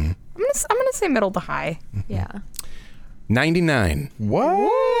 I'm gonna say middle to high. Yeah. 99.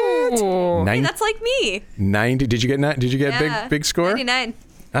 What? Ooh. Hey, that's like me. 90. Did you get Yeah. big score? 99.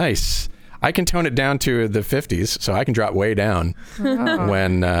 Nice. I can tone it down to the 50s, so I can drop way down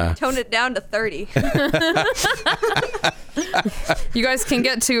when. Tone it down to 30. You guys can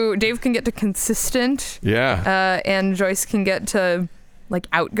get to Dave can get to consistent. Yeah. And Joyce can get to like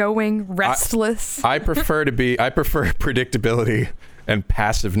outgoing, restless. I prefer predictability and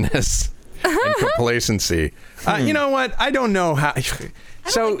passiveness and complacency. You know what? I don't know how. I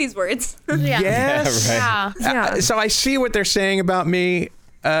don't like these words. Yes. Yeah. So I see what they're saying about me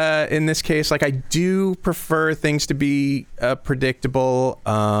in this case. Like, I do prefer things to be predictable,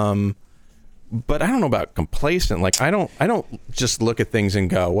 but I don't know about complacent. Like, I don't just look at things and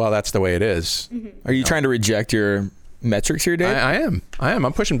go, well, that's the way it is. Are you trying to reject your metrics here, Dave? I am.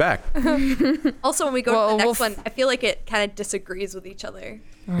 I'm pushing back. Also, when we go to the next one, I feel like it kind of disagrees with each other.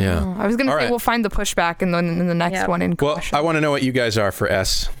 Yeah. I was going to say right. we'll find the pushback and then in the next one in Well, caution. I want to know what you guys are for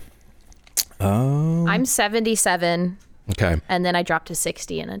S. Oh. I'm 77, Okay. and then I dropped to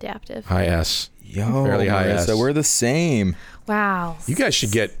 60 in adaptive. High S. Yo, Fairly high Marissa, S. we're the same. Wow. You guys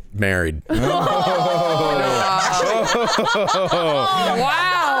should get married. Wow.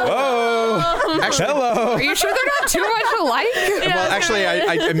 Oh, Actually, hello. Are you sure they're not too much alike? Well, actually,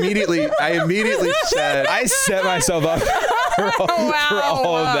 I immediately said. I set myself up for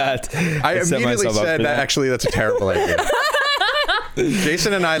all of that. I set immediately myself up said for that. Actually, that's a terrible idea.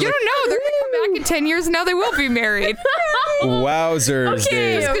 Jason and I. You don't know. They're going to come back in 10 years and now they will be married. Wowzers,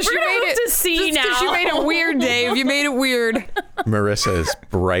 Dave. We're Because you gonna made have it to see just 'cause now. you made it weird, Dave. You made it weird. Marissa is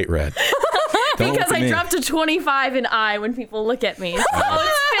bright red. Don't Because look at I me. dropped to 25 in I when people look at me. So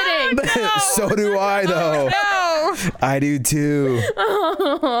it's fitting. So do I, though. No. I do too.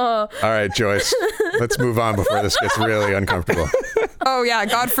 All right, Joyce. Let's move on before this gets really uncomfortable. Oh, yeah.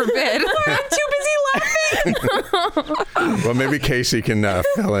 God forbid. I'm too busy laughing. Well, maybe Casey can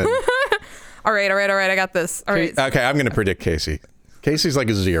fill in. All right. I got this. All right. Okay, I'm going to predict Casey. Casey's like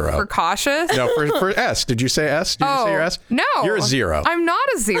a 0. For cautious? No, for S. Did you say S? Did you say your S? No. You're a 0. I'm not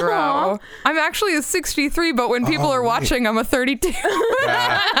a 0. I'm actually a 63, but when people are watching, I'm a 32.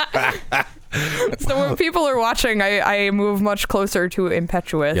 So when people are watching, I move much closer to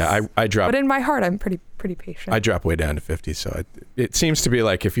impetuous. Yeah, I dropped. But in my heart, I'm pretty patient. I drop way down to 50, so it seems to be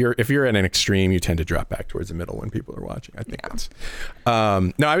like if you're at an extreme, you tend to drop back towards the middle when people are watching. I think that's.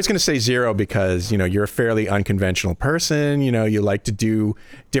 No, I was going to say 0 because you're a fairly unconventional person. You like to do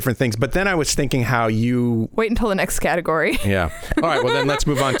different things, but then I was thinking how you. Wait until the next category. Yeah. All right. Well, then let's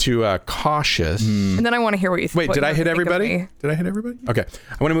move on to cautious. And then I want to hear what you think. Wait, did I hit everybody? Did I hit everybody? Okay.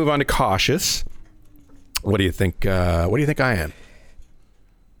 I want to move on to cautious. What do you think? What do you think I am?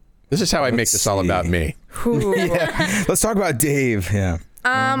 This is how I make this all about me. Yeah. Let's talk about Dave. Yeah.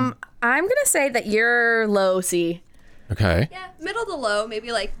 I'm gonna say that you're low C. Okay. Yeah, middle to low,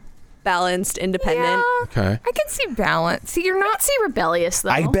 maybe like balanced, independent. Yeah, Okay. I can see balance. See, you're not. C rebellious though.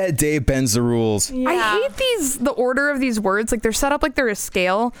 I bet Dave bends the rules. I hate the order of these words. Like they're set up like they're a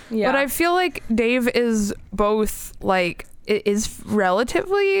scale. Yeah. But I feel like Dave is both like it is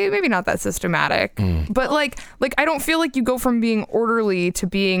relatively maybe not that systematic, but like I don't feel like you go from being orderly to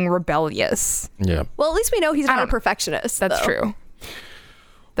being rebellious. Yeah. Well, at least we know he's not a don't- perfectionist. That's though. true.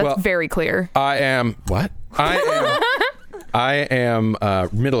 That's Well, very clear. I am what? I am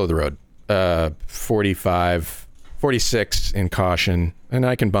middle of the road. 45, 46 in caution, and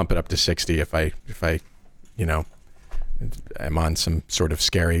I can bump it up to 60 if I am on some sort of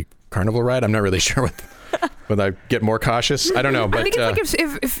scary carnival ride. I'm not really sure whether I get more cautious. I don't know, but I think it's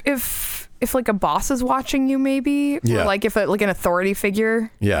like if like a boss is watching you, maybe, Yeah. or like if like an authority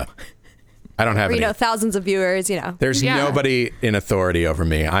figure. yeah, I don't have Or, any. thousands of viewers, There's Yeah. nobody in authority over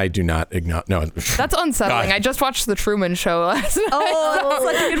me. I do not ignore. No, That's unsettling. God. I just watched The Truman Show last night. Oh, that's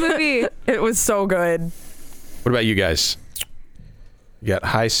such a good movie. It was so good. What about you guys? You got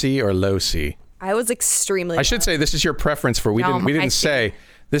high C or low C? I was extremely. I should say this is your preference for. We No, didn't I see. say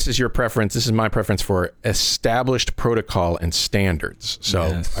this is your preference. This is my preference for established protocol and standards. So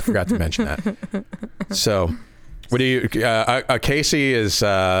Yes. I forgot to mention that. So, what do you? Casey is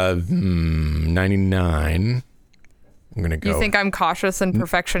 99. I'm gonna go. You think I'm cautious and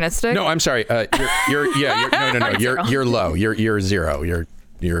perfectionistic? No, I'm sorry. You're low. You're 0. You're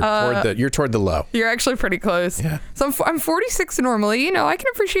toward the low. You're actually pretty close. Yeah. So I'm 46 normally. I can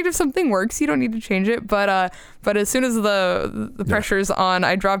appreciate if something works. You don't need to change it. But as soon as the pressure's on,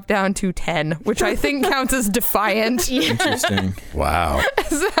 I drop down to 10, which I think counts as defiant. Interesting. Wow.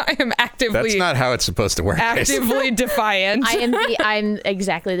 I am actively That's not how it's supposed to work. Casey. actively defiant. I'm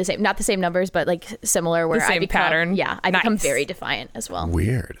exactly the same. Not the same numbers, but like similar. Where The same I become, pattern. Yeah, I become Nice. very defiant as well.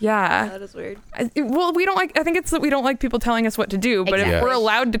 Weird. Yeah. That is weird. Well, we don't like. I think it's that we don't like people telling us what to do. But Exactly. if we're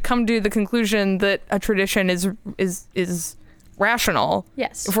allowed to come to the conclusion that a tradition is rational.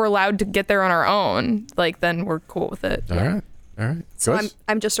 Yes. If we're allowed to get there on our own, like, then we're cool with it. All right. So Joyce?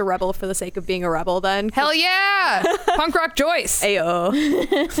 I'm just a rebel for the sake of being a rebel then. Hell yeah! Punk rock Joyce. Ayo.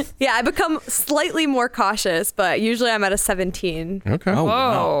 Yeah, I become slightly more cautious, but usually I'm at a 17. Okay. Oh,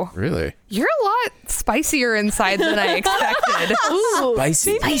 wow. Whoa. Really? You're a lot spicier inside than I expected. Ooh.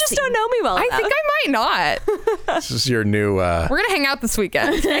 Spicy. Maybe you just don't know me well I enough. think I might not. This is your new. We're going to hang out this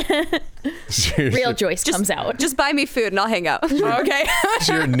weekend. Real Joyce comes out. Just buy me food and I'll hang out. Okay. This is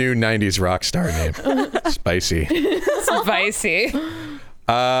your new 90s rock star name. Spicy. Spicy.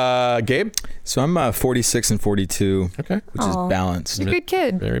 Gabe? So I'm 46 and 42, Okay. which is balanced. You're a good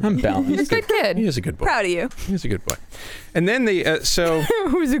kid. Very I'm balanced. You're a good kid. He is a good boy. Proud of you. He's a good boy. And then so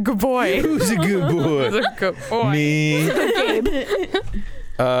Who's a good boy? Who's a good boy? Who's a good boy? Me.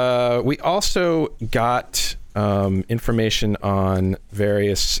 we also got information on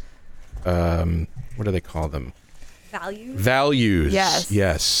various what do they call them? Values.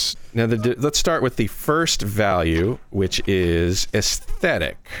 Yes. Now, let's start with the first value, which is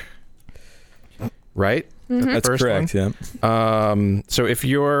aesthetic. Right? That's First correct, one? yeah. So if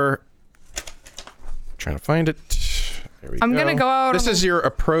you're trying to find it, there we I'm go. gonna go out This on is your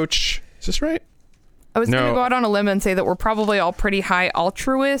approach. Is this right? I was going No. to go out on a limb and say that we're probably all pretty high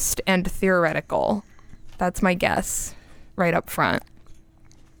altruist and theoretical. That's my guess, right up front.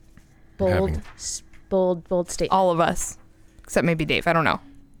 Bold statement. All of us, except maybe Dave. I don't know.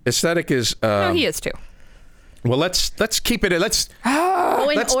 Aesthetic is. No, he is too. Well, let's keep it. Let's Go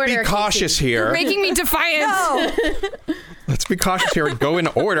in let's order, be cautious Casey. here. Making me defiant. Let's be cautious here and go in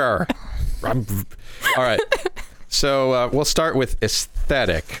order. All right. So we'll start with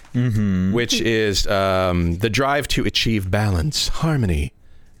aesthetic, which is the drive to achieve balance, harmony,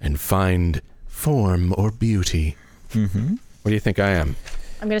 and find form or beauty. What do you think I am?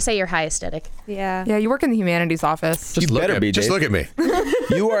 I'm going to say you're high aesthetic. Yeah. Yeah, you work in the humanities office. Just You look better at, be, Just Dave. look at me.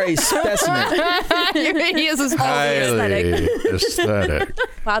 You are a specimen. He is as Highly aesthetic.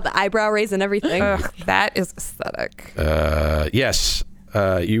 Wow, the eyebrow raise and everything. Ugh, that is aesthetic. Yes,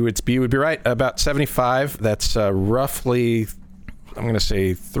 you would be right. About 75. That's roughly, I'm going to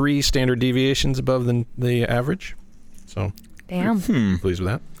say, 3 standard deviations above the average. So Damn. pleased with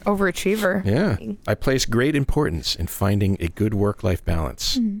that. Overachiever. Yeah. I place great importance in finding a good work-life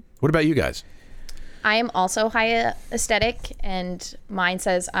balance. What about you guys? I am also high aesthetic, and mine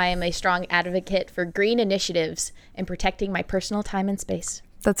says I am a strong advocate for green initiatives and protecting my personal time and space.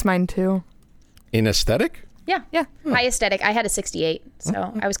 That's mine too. In aesthetic? Yeah. Yeah. High aesthetic. I had a 68,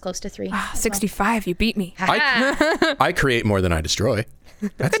 so I was close to 3. 65. You beat me. I create more than I destroy.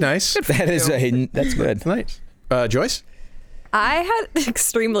 That's nice. That's good. Nice. Joyce? I had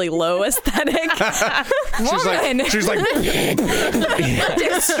extremely low aesthetic. She's like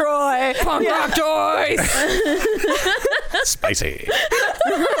Destroy. Punk rock Joyce. spicy.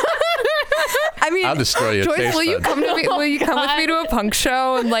 I mean, I'll destroy your Joyce, taste will you buds. come to me? Will you come with me to a punk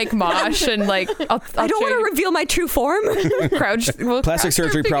show and like mosh and like? I'll I don't show want to you reveal my true form. crouch. We'll Plastic crouch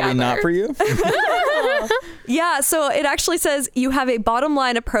surgery probably together. not for you. Yeah, so it actually says you have a bottom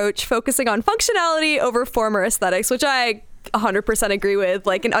line approach focusing on functionality over form or aesthetics, which I 100% agree with.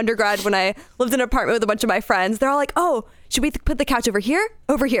 Like in undergrad, when I lived in an apartment with a bunch of my friends, they're all like, oh, should we put the couch over here,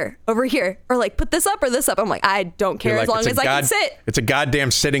 over here, over here? Or like put this up or this up? I'm like, I don't care You're as like, long it's as a I can sit. It's a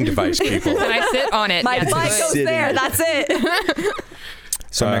goddamn sitting device, people. Can I sit on it? My Yes, butt good. goes Sitting. there. That's it.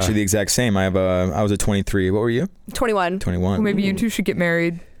 So I'm actually the exact same. I was a 23. What were you? 21. 21. Maybe you two should get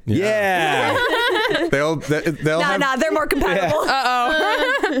married. Yeah. They'll Nah, they're more compatible.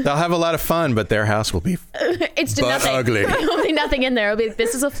 they'll have a lot of fun, but their house will be It's to But nothing. ugly. There'll be nothing in there. It'll be,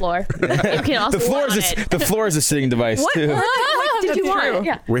 this is a floor. You can also The floor is a sitting device too. What did you want?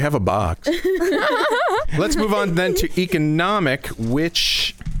 Yeah. We have a box. Let's move on then to economic,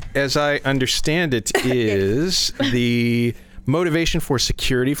 which, as I understand it, is the motivation for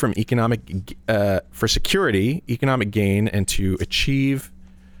security from economic gain, and to achieve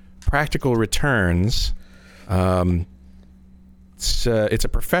practical returns. It's a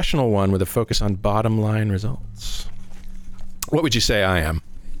professional one with a focus on bottom line results. What would you say I am?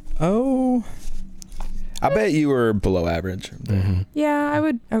 Oh, I bet you were below average. Yeah, I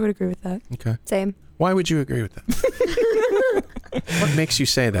would agree with that. Okay. Same. Why would you agree with that? What makes you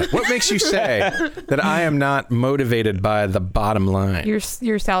say that? What makes you say that I am not motivated by the bottom line? Your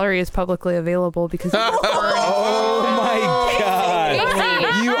salary is publicly available because. Oh my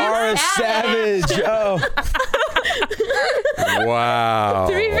God! You are a savage. Oh, Wow.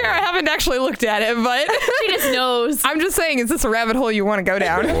 To be fair, I haven't actually looked at it, but She just knows. I'm just saying, is this a rabbit hole you want to go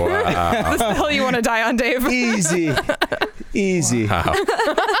down? Wow. Is this the hill you want to die on, Dave? easy.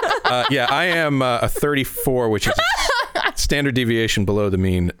 Yeah, I am a 34, which is standard deviation below the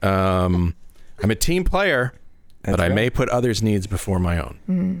mean. I'm a team player, but I may put others' needs before my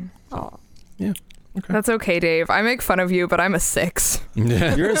own. Yeah. Okay. That's okay, Dave. I make fun of you, but I'm a 6.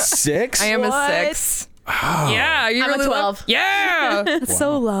 You're a 6? I am What? a 6. Yeah, you I'm a really 12. Yeah. That's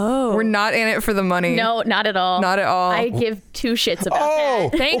so low. We're not in it for the money. No, not at all. Not at all. I give 2 shits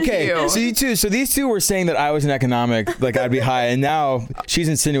about that. Thank okay. you. So you two, so these two were saying that I was an economic, like I'd be high, and now she's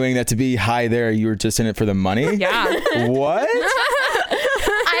insinuating that to be high there, you were just in it for the money. Yeah. What?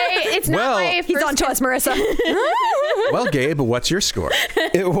 It's not Well, my He's first on to us, Marissa. Well, Gabe, what's your score?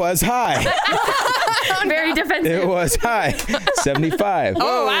 It was high. very defensive. It was high. 75.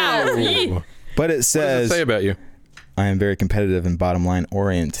 Oh, wow. But it What does says it say about you? I am very competitive and bottom line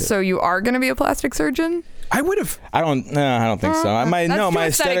oriented. So you are going to be a plastic surgeon? I would have. I don't think so. My That's too my aesthetic.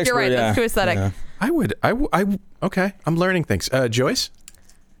 aesthetics You're were, right. That's too aesthetic. Yeah. I would. Okay. I'm learning things. Joyce?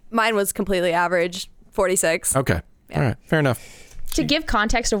 Mine was completely average, 46. Okay. All right. Fair enough. To give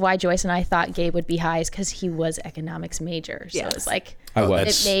context of why Joyce and I thought Gabe would be high is because he was economics major. So Yes. it's like, I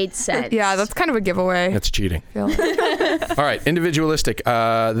was. it made sense. Yeah, that's kind of a giveaway. That's cheating. I feel like. All right. Individualistic.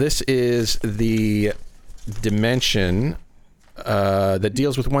 This is the dimension that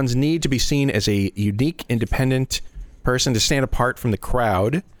deals with one's need to be seen as a unique, independent person, to stand apart from the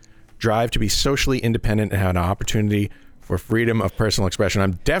crowd, drive to be socially independent, and have an opportunity for freedom of personal expression.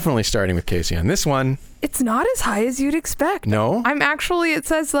 I'm definitely starting with Casey on this one. It's not as high as you'd expect. No? I'm actually, it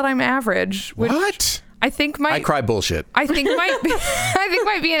says that I'm average. Which What? I think might. I cry bullshit. I think might be,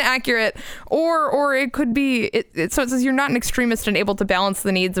 might be inaccurate, or it could be. So it says you're not an extremist and able to balance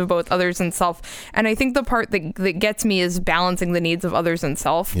the needs of both others and self. And I think the part that gets me is balancing the needs of others and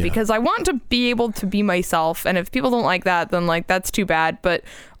self, because I want to be able to be myself. And if people don't like that, then like that's too bad. But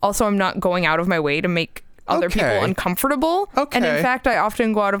also, I'm not going out of my way to make other people uncomfortable. And in fact, I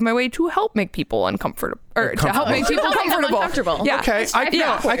often go out of my way to help make people uncomfortable, or to help make people comfortable. Yeah. Okay.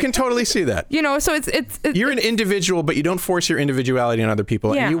 I can totally see that. You know, so it's You're an individual, but you don't force your individuality on other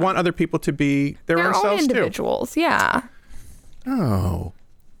people, Yeah. and you want other people to be their own selves individuals. Yeah. too. Oh,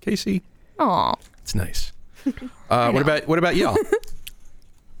 Casey, Oh. it's nice. What about y'all?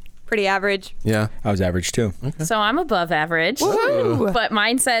 Pretty average. Yeah. I was average too. So I'm above average. But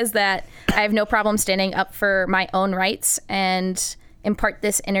mine says that I have no problem standing up for my own rights and impart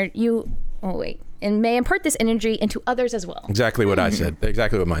this energy. And may impart this energy into others as well. Exactly what I said.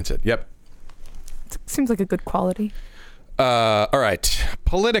 Exactly what mine said. Yep. Seems like a good quality. All right.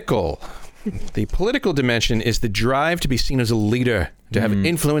 Political. The political dimension is the drive to be seen as a leader, to have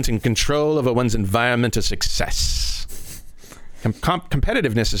influence and control over one's environmental success.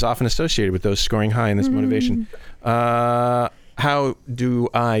 Competitiveness is often associated with those scoring high in this motivation. How do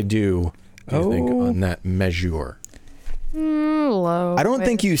I do you think, on that measure? Low. I don't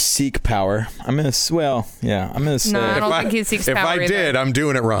think you seek power. I'm gonna say. No, I don't think he seeks If power I either. did, I'm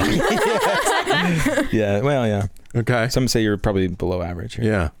doing it wrong. yeah. Well, yeah. Okay. Some say you're probably below average.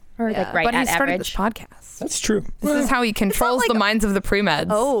 Yeah. Or like right But he at started average. this podcast. That's true. This is how he controls the minds of the pre-meds.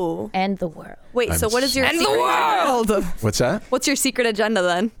 Oh. And the world. Wait, so what is your And the secret agenda? world! What's that? What's your secret agenda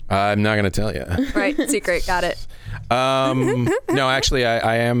then? I'm not going to tell you. Right, secret, got it. No, actually,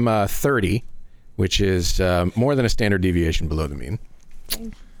 I am 30, which is more than a standard deviation below the mean.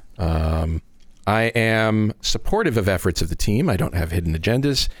 I am supportive of efforts of the team. I don't have hidden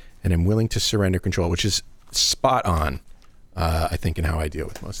agendas, and I'm willing to surrender control, which is spot on, I think, in how I deal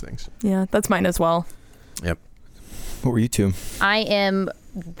with most things. Yeah, that's mine as well. Yep. What were you two? I am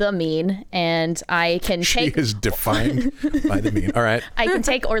the mean, and I can She take is defined by the mean. All right. I can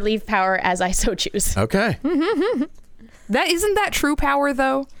take or leave power as I so choose. Okay. That isn't that true power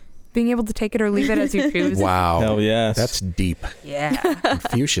though? Being able to take it or leave it as you choose. Wow. Hell yes. That's deep. Yeah.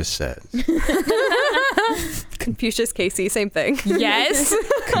 Confucius says. Confucius, Casey, same thing. Yes.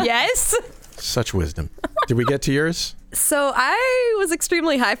 Yes. Such wisdom. Did we get to yours? So I was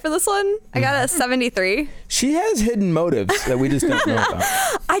extremely high for this one. I got a 73. She has hidden motives that we just don't know about.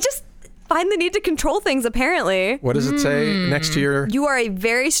 I just find the need to control things, apparently. What does it say next to your... You are a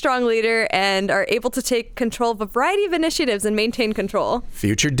very strong leader and are able to take control of a variety of initiatives and maintain control.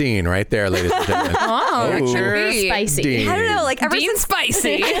 Future dean right there, ladies and gentlemen. Oh, that Future could be. Spicy. dean. I don't know, like ever Dean since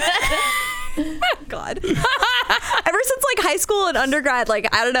Spicy. God. Ever since like high school and undergrad, like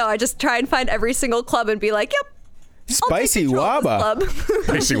I don't know, I just try and find every single club and be like, yep. Spicy Waba. Club.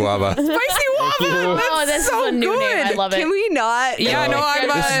 Spicy Waba. Spicy Waba. Oh, this so is a new name. I good. love it. Can we not? Yeah, no, I'm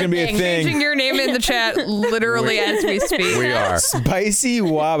This is gonna be a thing. changing your name in the chat literally as we speak. We are. Spicy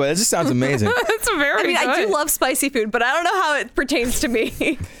Waba. That just sounds amazing. That's very I mean, good. I do love spicy food, but I don't know how it pertains to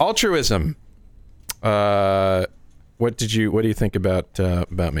me. Altruism. What do you think about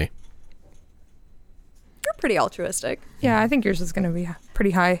me? You're pretty altruistic. Yeah, I think yours is going to be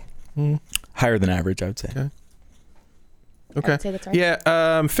pretty high. Higher than average, I would say. Okay. I'd say that's right.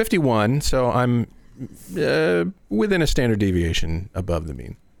 Yeah, 51. So I'm within a standard deviation above the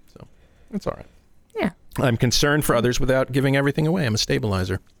mean. So that's all right. Yeah. I'm concerned for others without giving everything away. I'm a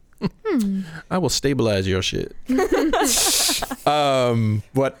stabilizer. I will stabilize your shit. How'd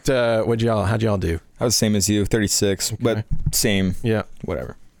y'all do? I was the same as you, 36, but same. Yeah.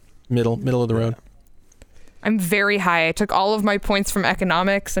 Whatever. Middle of the road. I'm very high. I took all of my points from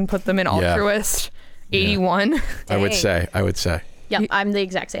economics and put them in altruist. 81. I would say. Yep, I'm the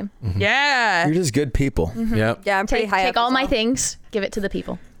exact same. Yeah. You're just good people. Yep. Yeah, I'm pretty high Take up all as my well. things, give it to the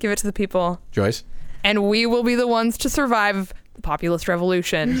people. Give it to the people. Joyce? And we will be the ones to survive the populist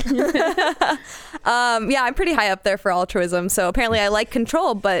revolution. Yeah, I'm pretty high up there for altruism. So apparently I like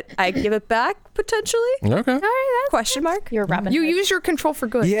control, but I give it back potentially. Okay. Question mark? You're Robin You Hood. use your control for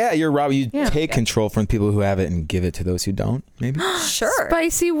good. Yeah, you're Rob. You Yeah. take control from the people who have it and give it to those who don't, maybe? Sure.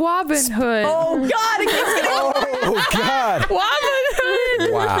 Spicy Robin Hood. Oh God! It keeps getting Oh, God. Robin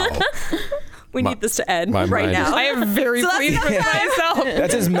Hood. Wow. We need this to end my right mind now. I am very pleased with myself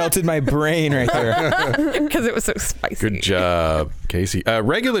That just melted my brain right there. because it was so spicy. Good job, Casey.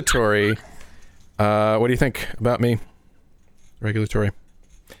 Regulatory. What do you think about me? Regulatory.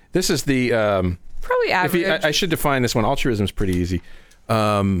 This is the. Probably If average. you, I should define this one. Altruism is pretty easy.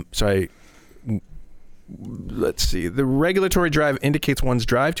 Let's see. The regulatory drive indicates one's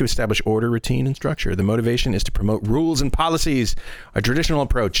drive to establish order, routine, and structure. The motivation is to promote rules and policies, a traditional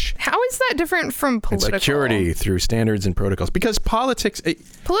approach, How is that different from and political? security through standards and protocols. Because politics,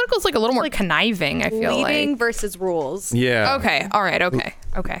 Political is like a little more conniving, I feel Leading like. versus rules. yeah. Okay. All right. Okay.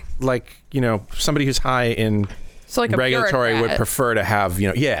 Like, somebody who's high in So like a regulatory would bureaucrat. prefer to have,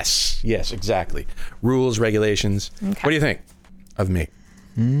 yes, exactly. Rules, regulations. Okay. What do you think of me?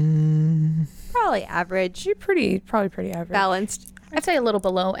 Probably average. You're probably pretty average. Balanced. I'd say a little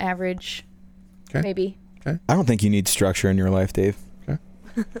below average. Okay. Maybe. I don't think you need structure in your life, Dave.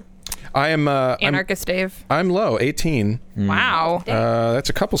 I am Anarchist Dave. I'm low, 18. Wow. That's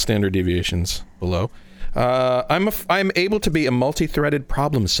a couple standard deviations below. I'm able to be a multi-threaded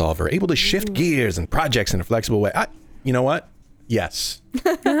problem solver, able to shift gears and projects in a flexible way. You know what? Yes,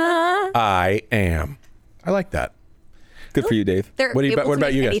 I am. I like that. Good for you, Dave. They're What able to about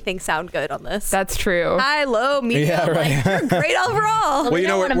make you guys? anything sound good on this. That's true. High, low, medium. Yeah, right. Like, you're great overall. Well, you they know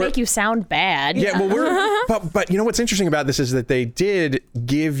don't what, want to we're- make you sound bad. Yeah, well, but you know what's interesting about this is that they did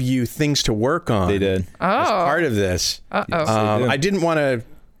give you things to work on. They did. As Oh. part of this. Uh-oh. Yes, they do. I didn't want to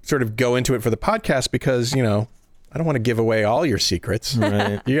sort of go into it for the podcast because, I don't want to give away all your secrets.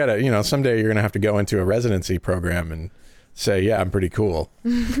 Right. You gotta, someday you're gonna have to go into a residency program and say, yeah, I'm pretty cool.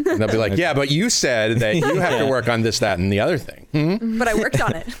 And they'll be like, yeah, but you said that you have to work on this, that, and the other thing. But I worked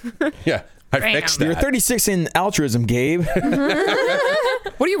on it. Yeah, I Bam. fixed that. You're 36 in altruism, Gabe. What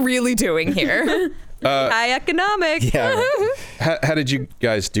are you really doing here? High economic. Yeah. Right. How did you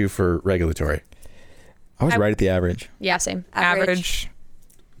guys do for regulatory? I was right at the average. Yeah, same. Average.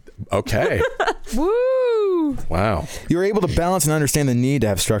 Okay. Woo. Wow. You're able to balance and understand the need to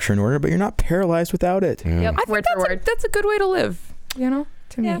have structure and order, but you're not paralyzed without it. Yep. I think Word for word. that's a good way to live,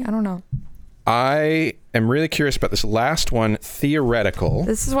 to me. I don't know. I am really curious about this last one, theoretical.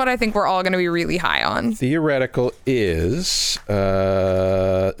 This is what I think we're all going to be really high on. Theoretical is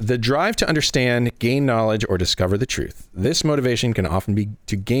the drive to understand, gain knowledge, or discover the truth. This motivation can often be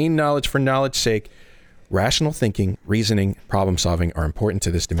to gain knowledge for knowledge's sake. Rational thinking, reasoning, problem solving are important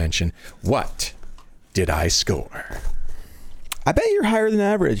to this dimension. What did I score? I bet you're higher than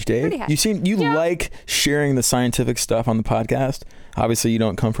average, Dave. Pretty high. You like sharing the scientific stuff on the podcast. Obviously, you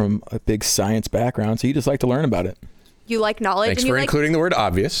don't come from a big science background, so you just like to learn about it. You like knowledge. Thanks and you for like including the word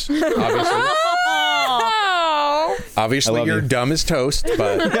obvious. Oh. Obviously, I love you're you. dumb as toast,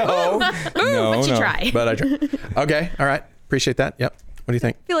 but No, But you try. but I try. Okay, all right. Appreciate that. Yep. What do you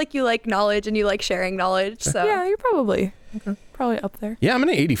think? I feel like you like knowledge and you like sharing knowledge. So Yeah, you're probably up there. Yeah, I'm an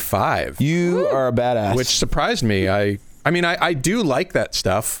 85, You are a badass. which surprised me. I do like that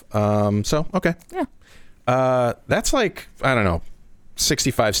stuff. So okay. Yeah. That's like, I don't know,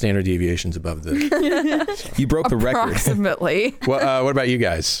 65 standard deviations above the. you broke the record. Approximately. What about you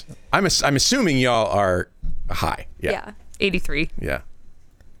guys? I'm assuming y'all are high. yeah. 83. Yeah.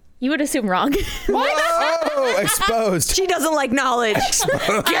 You would assume wrong. Oh, exposed. She doesn't like knowledge.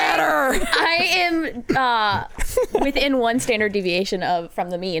 Get her. I am within one standard deviation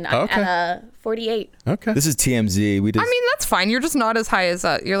from the mean. I'm Okay. at a 48. Okay. This is TMZ. We just. I mean, that's fine. You're just not as high as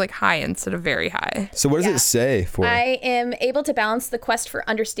you're like high instead of very high. So what does it say for? I am able to balance the quest for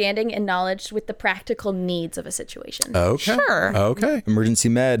understanding and knowledge with the practical needs of a situation. Okay. Sure. Okay. Emergency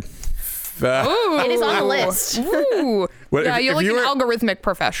med. It is on the list. Ooh. What, Yeah, if- you're if like you an were- algorithmic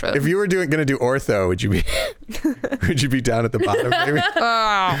profession. If you were going to do ortho, would you be down at the bottom, maybe?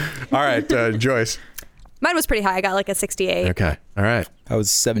 All right, Joyce. Mine was pretty high. I got like a 68. Okay. All right. I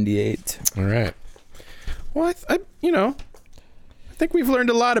was 78. All right. Well, I think we've learned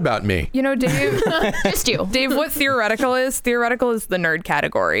a lot about me. You know, Dave, Just you. Dave, what theoretical is? Theoretical is the nerd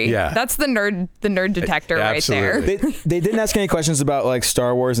category. Yeah. That's the nerd detector right there. Absolutely. They didn't ask any questions about like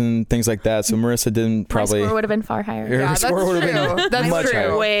Star Wars and things like that, so Marissa didn't My probably. score would have been far higher. Her Yeah, that's score would have true. been That's much true.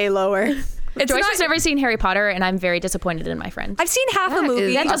 higher. Way lower. It's Joyce not- has never seen Harry Potter, and I'm very disappointed in my friend. I've seen half a That movie.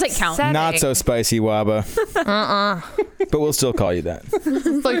 is That doesn't count. upsetting. Not so spicy, Waba. But we'll still call you that.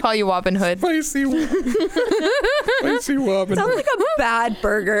 It's like call you Robin Hood. Spicy wobbin. Sounds like a bad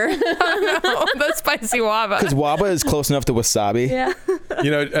burger. The spicy waba. Because Waba is close enough to wasabi. Yeah.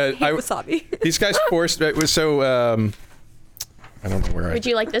 You know, Wasabi. these guys forced. It was so. I don't know Would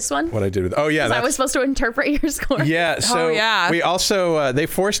you like this one? what I did with. Oh yeah, 'Cause I that's, was supposed to interpret your score. yeah. So yeah. we also they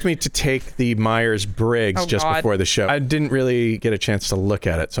forced me to take the Myers-Briggs Oh, just God. before the show. I didn't really get a chance to look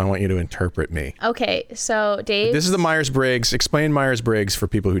at it, so I want you to interpret me. Okay, so Dave. This is the Myers-Briggs. Explain Myers-Briggs for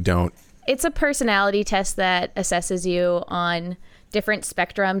people who don't. It's a personality test that assesses you on different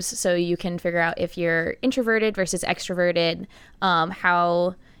spectrums so you can figure out if you're introverted versus extroverted,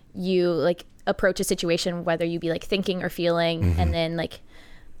 how you like approach a situation, whether you be like thinking or feeling, and then like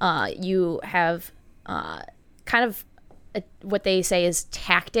you have kind of what they say is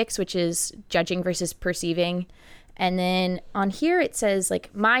tactics, which is judging versus perceiving. And then on here it says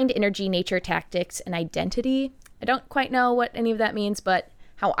like mind, energy, nature, tactics, and identity. I don't quite know what any of that means, but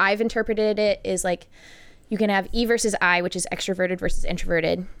how I've interpreted it is like you can have E versus I, which is extroverted versus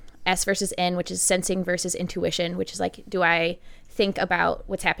introverted, S versus N, which is sensing versus intuition, which is like, do I think about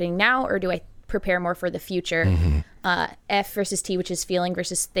what's happening now or do I prepare more for the future? F versus T, which is feeling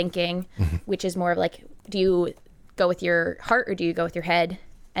versus thinking, which is more of like, do you go with your heart or do you go with your head?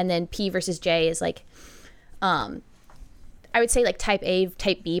 And then P versus J is like, I would say like type A,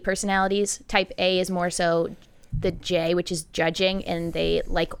 type B personalities. Type A is more so the J, which is judging, and they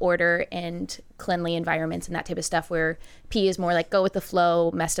like order and cleanly environments and that type of stuff, where P is more like go with the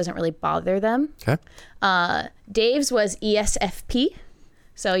flow, mess doesn't really bother them. Okay. Dave's was ESFP,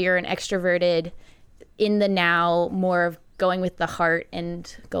 so you're an extroverted, in the now, more of going with the heart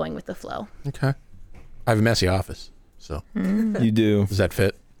and going with the flow. Okay. I have a messy office, so You do. does that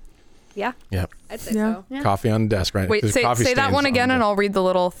fit? Yeah, Yeah. I'd say Yeah. so. Yeah. Coffee on the desk, right? Wait, There's say coffee that stains one on again the- and I'll read the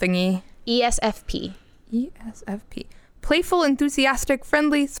little thingy. ESFP. ESFP. Playful, enthusiastic,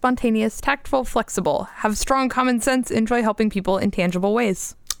 friendly, spontaneous, tactful, flexible. Have strong common sense. Enjoy helping people in tangible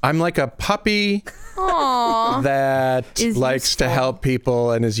ways. I'm like a puppy Aww. that Is likes to useful. help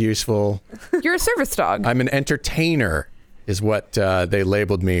people and is useful. You're a service dog. I'm an entertainer, is what they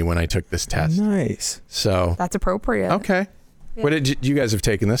labeled me when I took this test. Nice. So, That's appropriate. okay. What did you guys have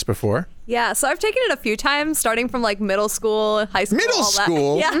taken this before? Yeah, so I've taken it a few times, starting from like middle school, high school. Middle all that.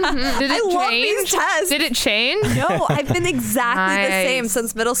 school? Yeah. Did it I love change? these tests. Did it change? No, I've been exactly the same Nice.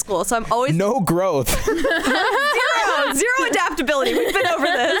 since middle school. So I'm always No growth. zero adaptability. We've been over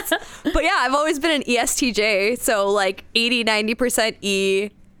this. But yeah, I've always been an ESTJ. So like 80, 90% E.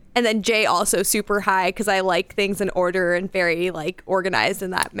 And then J also super high because I like things in order and very like organized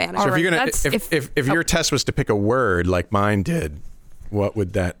in that manner. All So if right, you're gonna, that's- if your test was to pick a word like mine did, what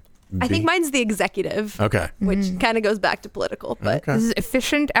would that be? I think mine's the executive, Okay. which kind of goes back to political. But Okay. This is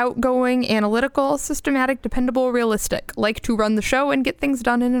efficient, outgoing, analytical, systematic, dependable, realistic. Like to run the show and get things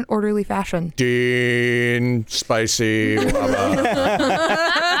done in an orderly fashion. Dean, spicy.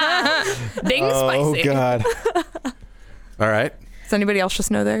 Ding, Oh spicy. God. All right. Does anybody else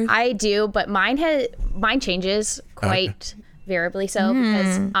just know theirs? I do, but mine changes quite variably so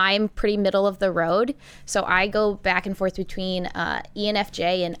because I'm pretty middle of the road. So I go back and forth between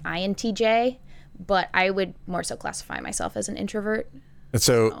ENFJ and INTJ, but I would more so classify myself as an introvert.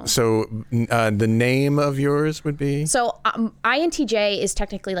 So the name of yours would be? So INTJ is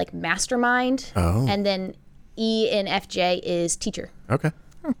technically like mastermind, Oh. and then ENFJ is teacher. Okay.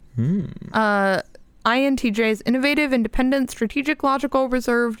 INTJs innovative, independent, strategic, logical,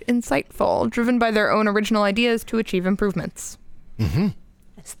 reserved, insightful, driven by their own original ideas to achieve improvements.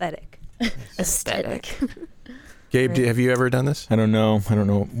 aesthetic. Aesthetic. Gabe, have you ever done this? I don't know. I don't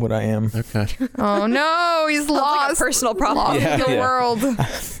know what I am. Okay. Oh no, he's Like a lost. personal problem. Lost in the Yeah. world.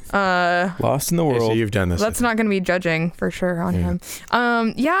 Lost in the Okay, world. so you've done this. That's not going to be judging for sure on him.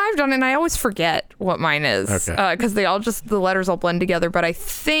 Yeah, I've done it, and I always forget what mine is Okay. because the letters all blend together. But I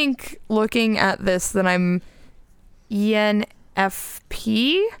think looking at this, that I'm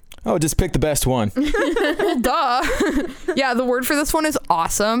ENFP. Oh, just pick the best one. Duh. Yeah, the word for this one is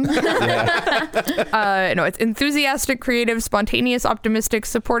awesome. No, it's enthusiastic, creative, spontaneous, optimistic,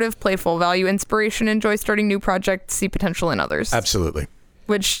 supportive, playful, value inspiration, enjoy starting new projects, see potential in others. Absolutely.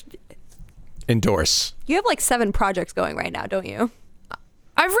 Which endorse. You have like 7 projects going right now, don't you?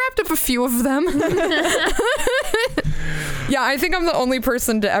 I've wrapped up a few of them. Yeah, I think I'm the only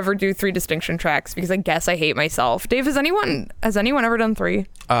person to ever do 3 distinction tracks because I guess I hate myself. Dave, has anyone ever done 3?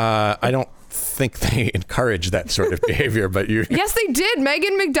 I don't think they encourage that sort of behavior, but you. Yes, they did.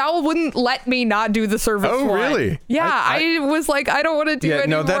 Megan McDowell wouldn't let me not do the service one. Oh, really? Yeah, I was like, I don't want to do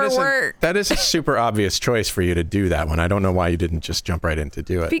any more work. That is a super obvious choice for you to do that one. I don't know why you didn't just jump right in to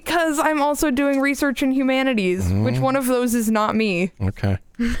do it. Because I'm also doing research in humanities. Which one of those is not me? Okay.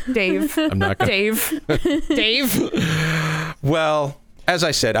 Dave. I'm not gonna... Dave. Well, as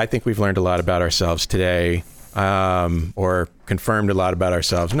I said, I think we've learned a lot about ourselves today. Or confirmed a lot about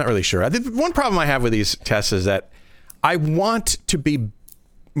ourselves. I'm not really sure. One problem I have with these tests is that I want to be,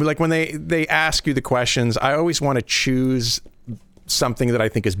 like when they ask you the questions, I always want to choose something that I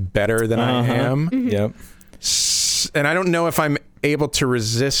think is better than I am. Mm-hmm. Yep. And I don't know if I'm able to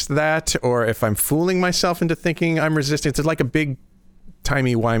resist that or if I'm fooling myself into thinking I'm resisting. It's like a big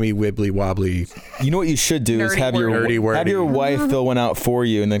timey-wimey, wibbly-wobbly. You know what you should do is have your wife fill one out for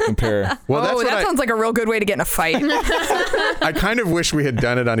you and then compare. Well, that sounds like a real good way to get in a fight. I kind of wish we had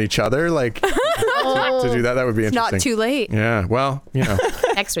done it on each other, like to do that. That would be interesting. Not too late. Yeah, well,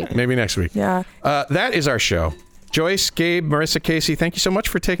 next week. Maybe next week. Yeah. That is our show. Joyce, Gabe, Marissa, Casey, thank you so much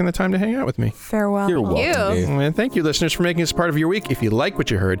for taking the time to hang out with me. Farewell. You're welcome, Dave. And thank you, listeners, for making this part of your week. If you like what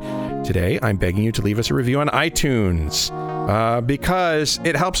you heard today, I'm begging you to leave us a review on iTunes because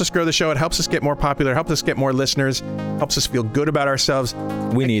it helps us grow the show. It helps us get more popular, helps us get more listeners, helps us feel good about ourselves.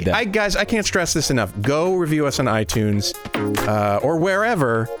 We need that. Guys, I can't stress this enough. Go review us on iTunes or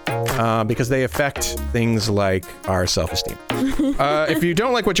wherever because they affect things like our self-esteem. If you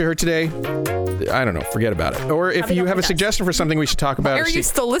don't like what you heard today, I don't know, forget about it. Or if you have a suggestion for something we should talk about. Why are you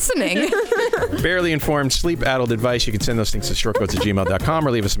still listening? Barely informed, sleep-addled advice, you can send those things to shortcoats@gmail.com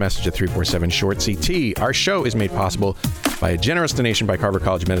or leave us a message at 347-SHORT-CT. Our show is made possible by a generous donation by Carver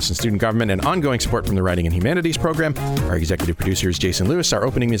College of Medicine student government and ongoing support from the Writing and Humanities program. Our executive producer is Jason Lewis. Our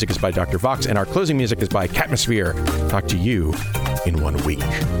opening music is by Dr. Vox, and our closing music is by Catmosphere. Talk to you in 1 week.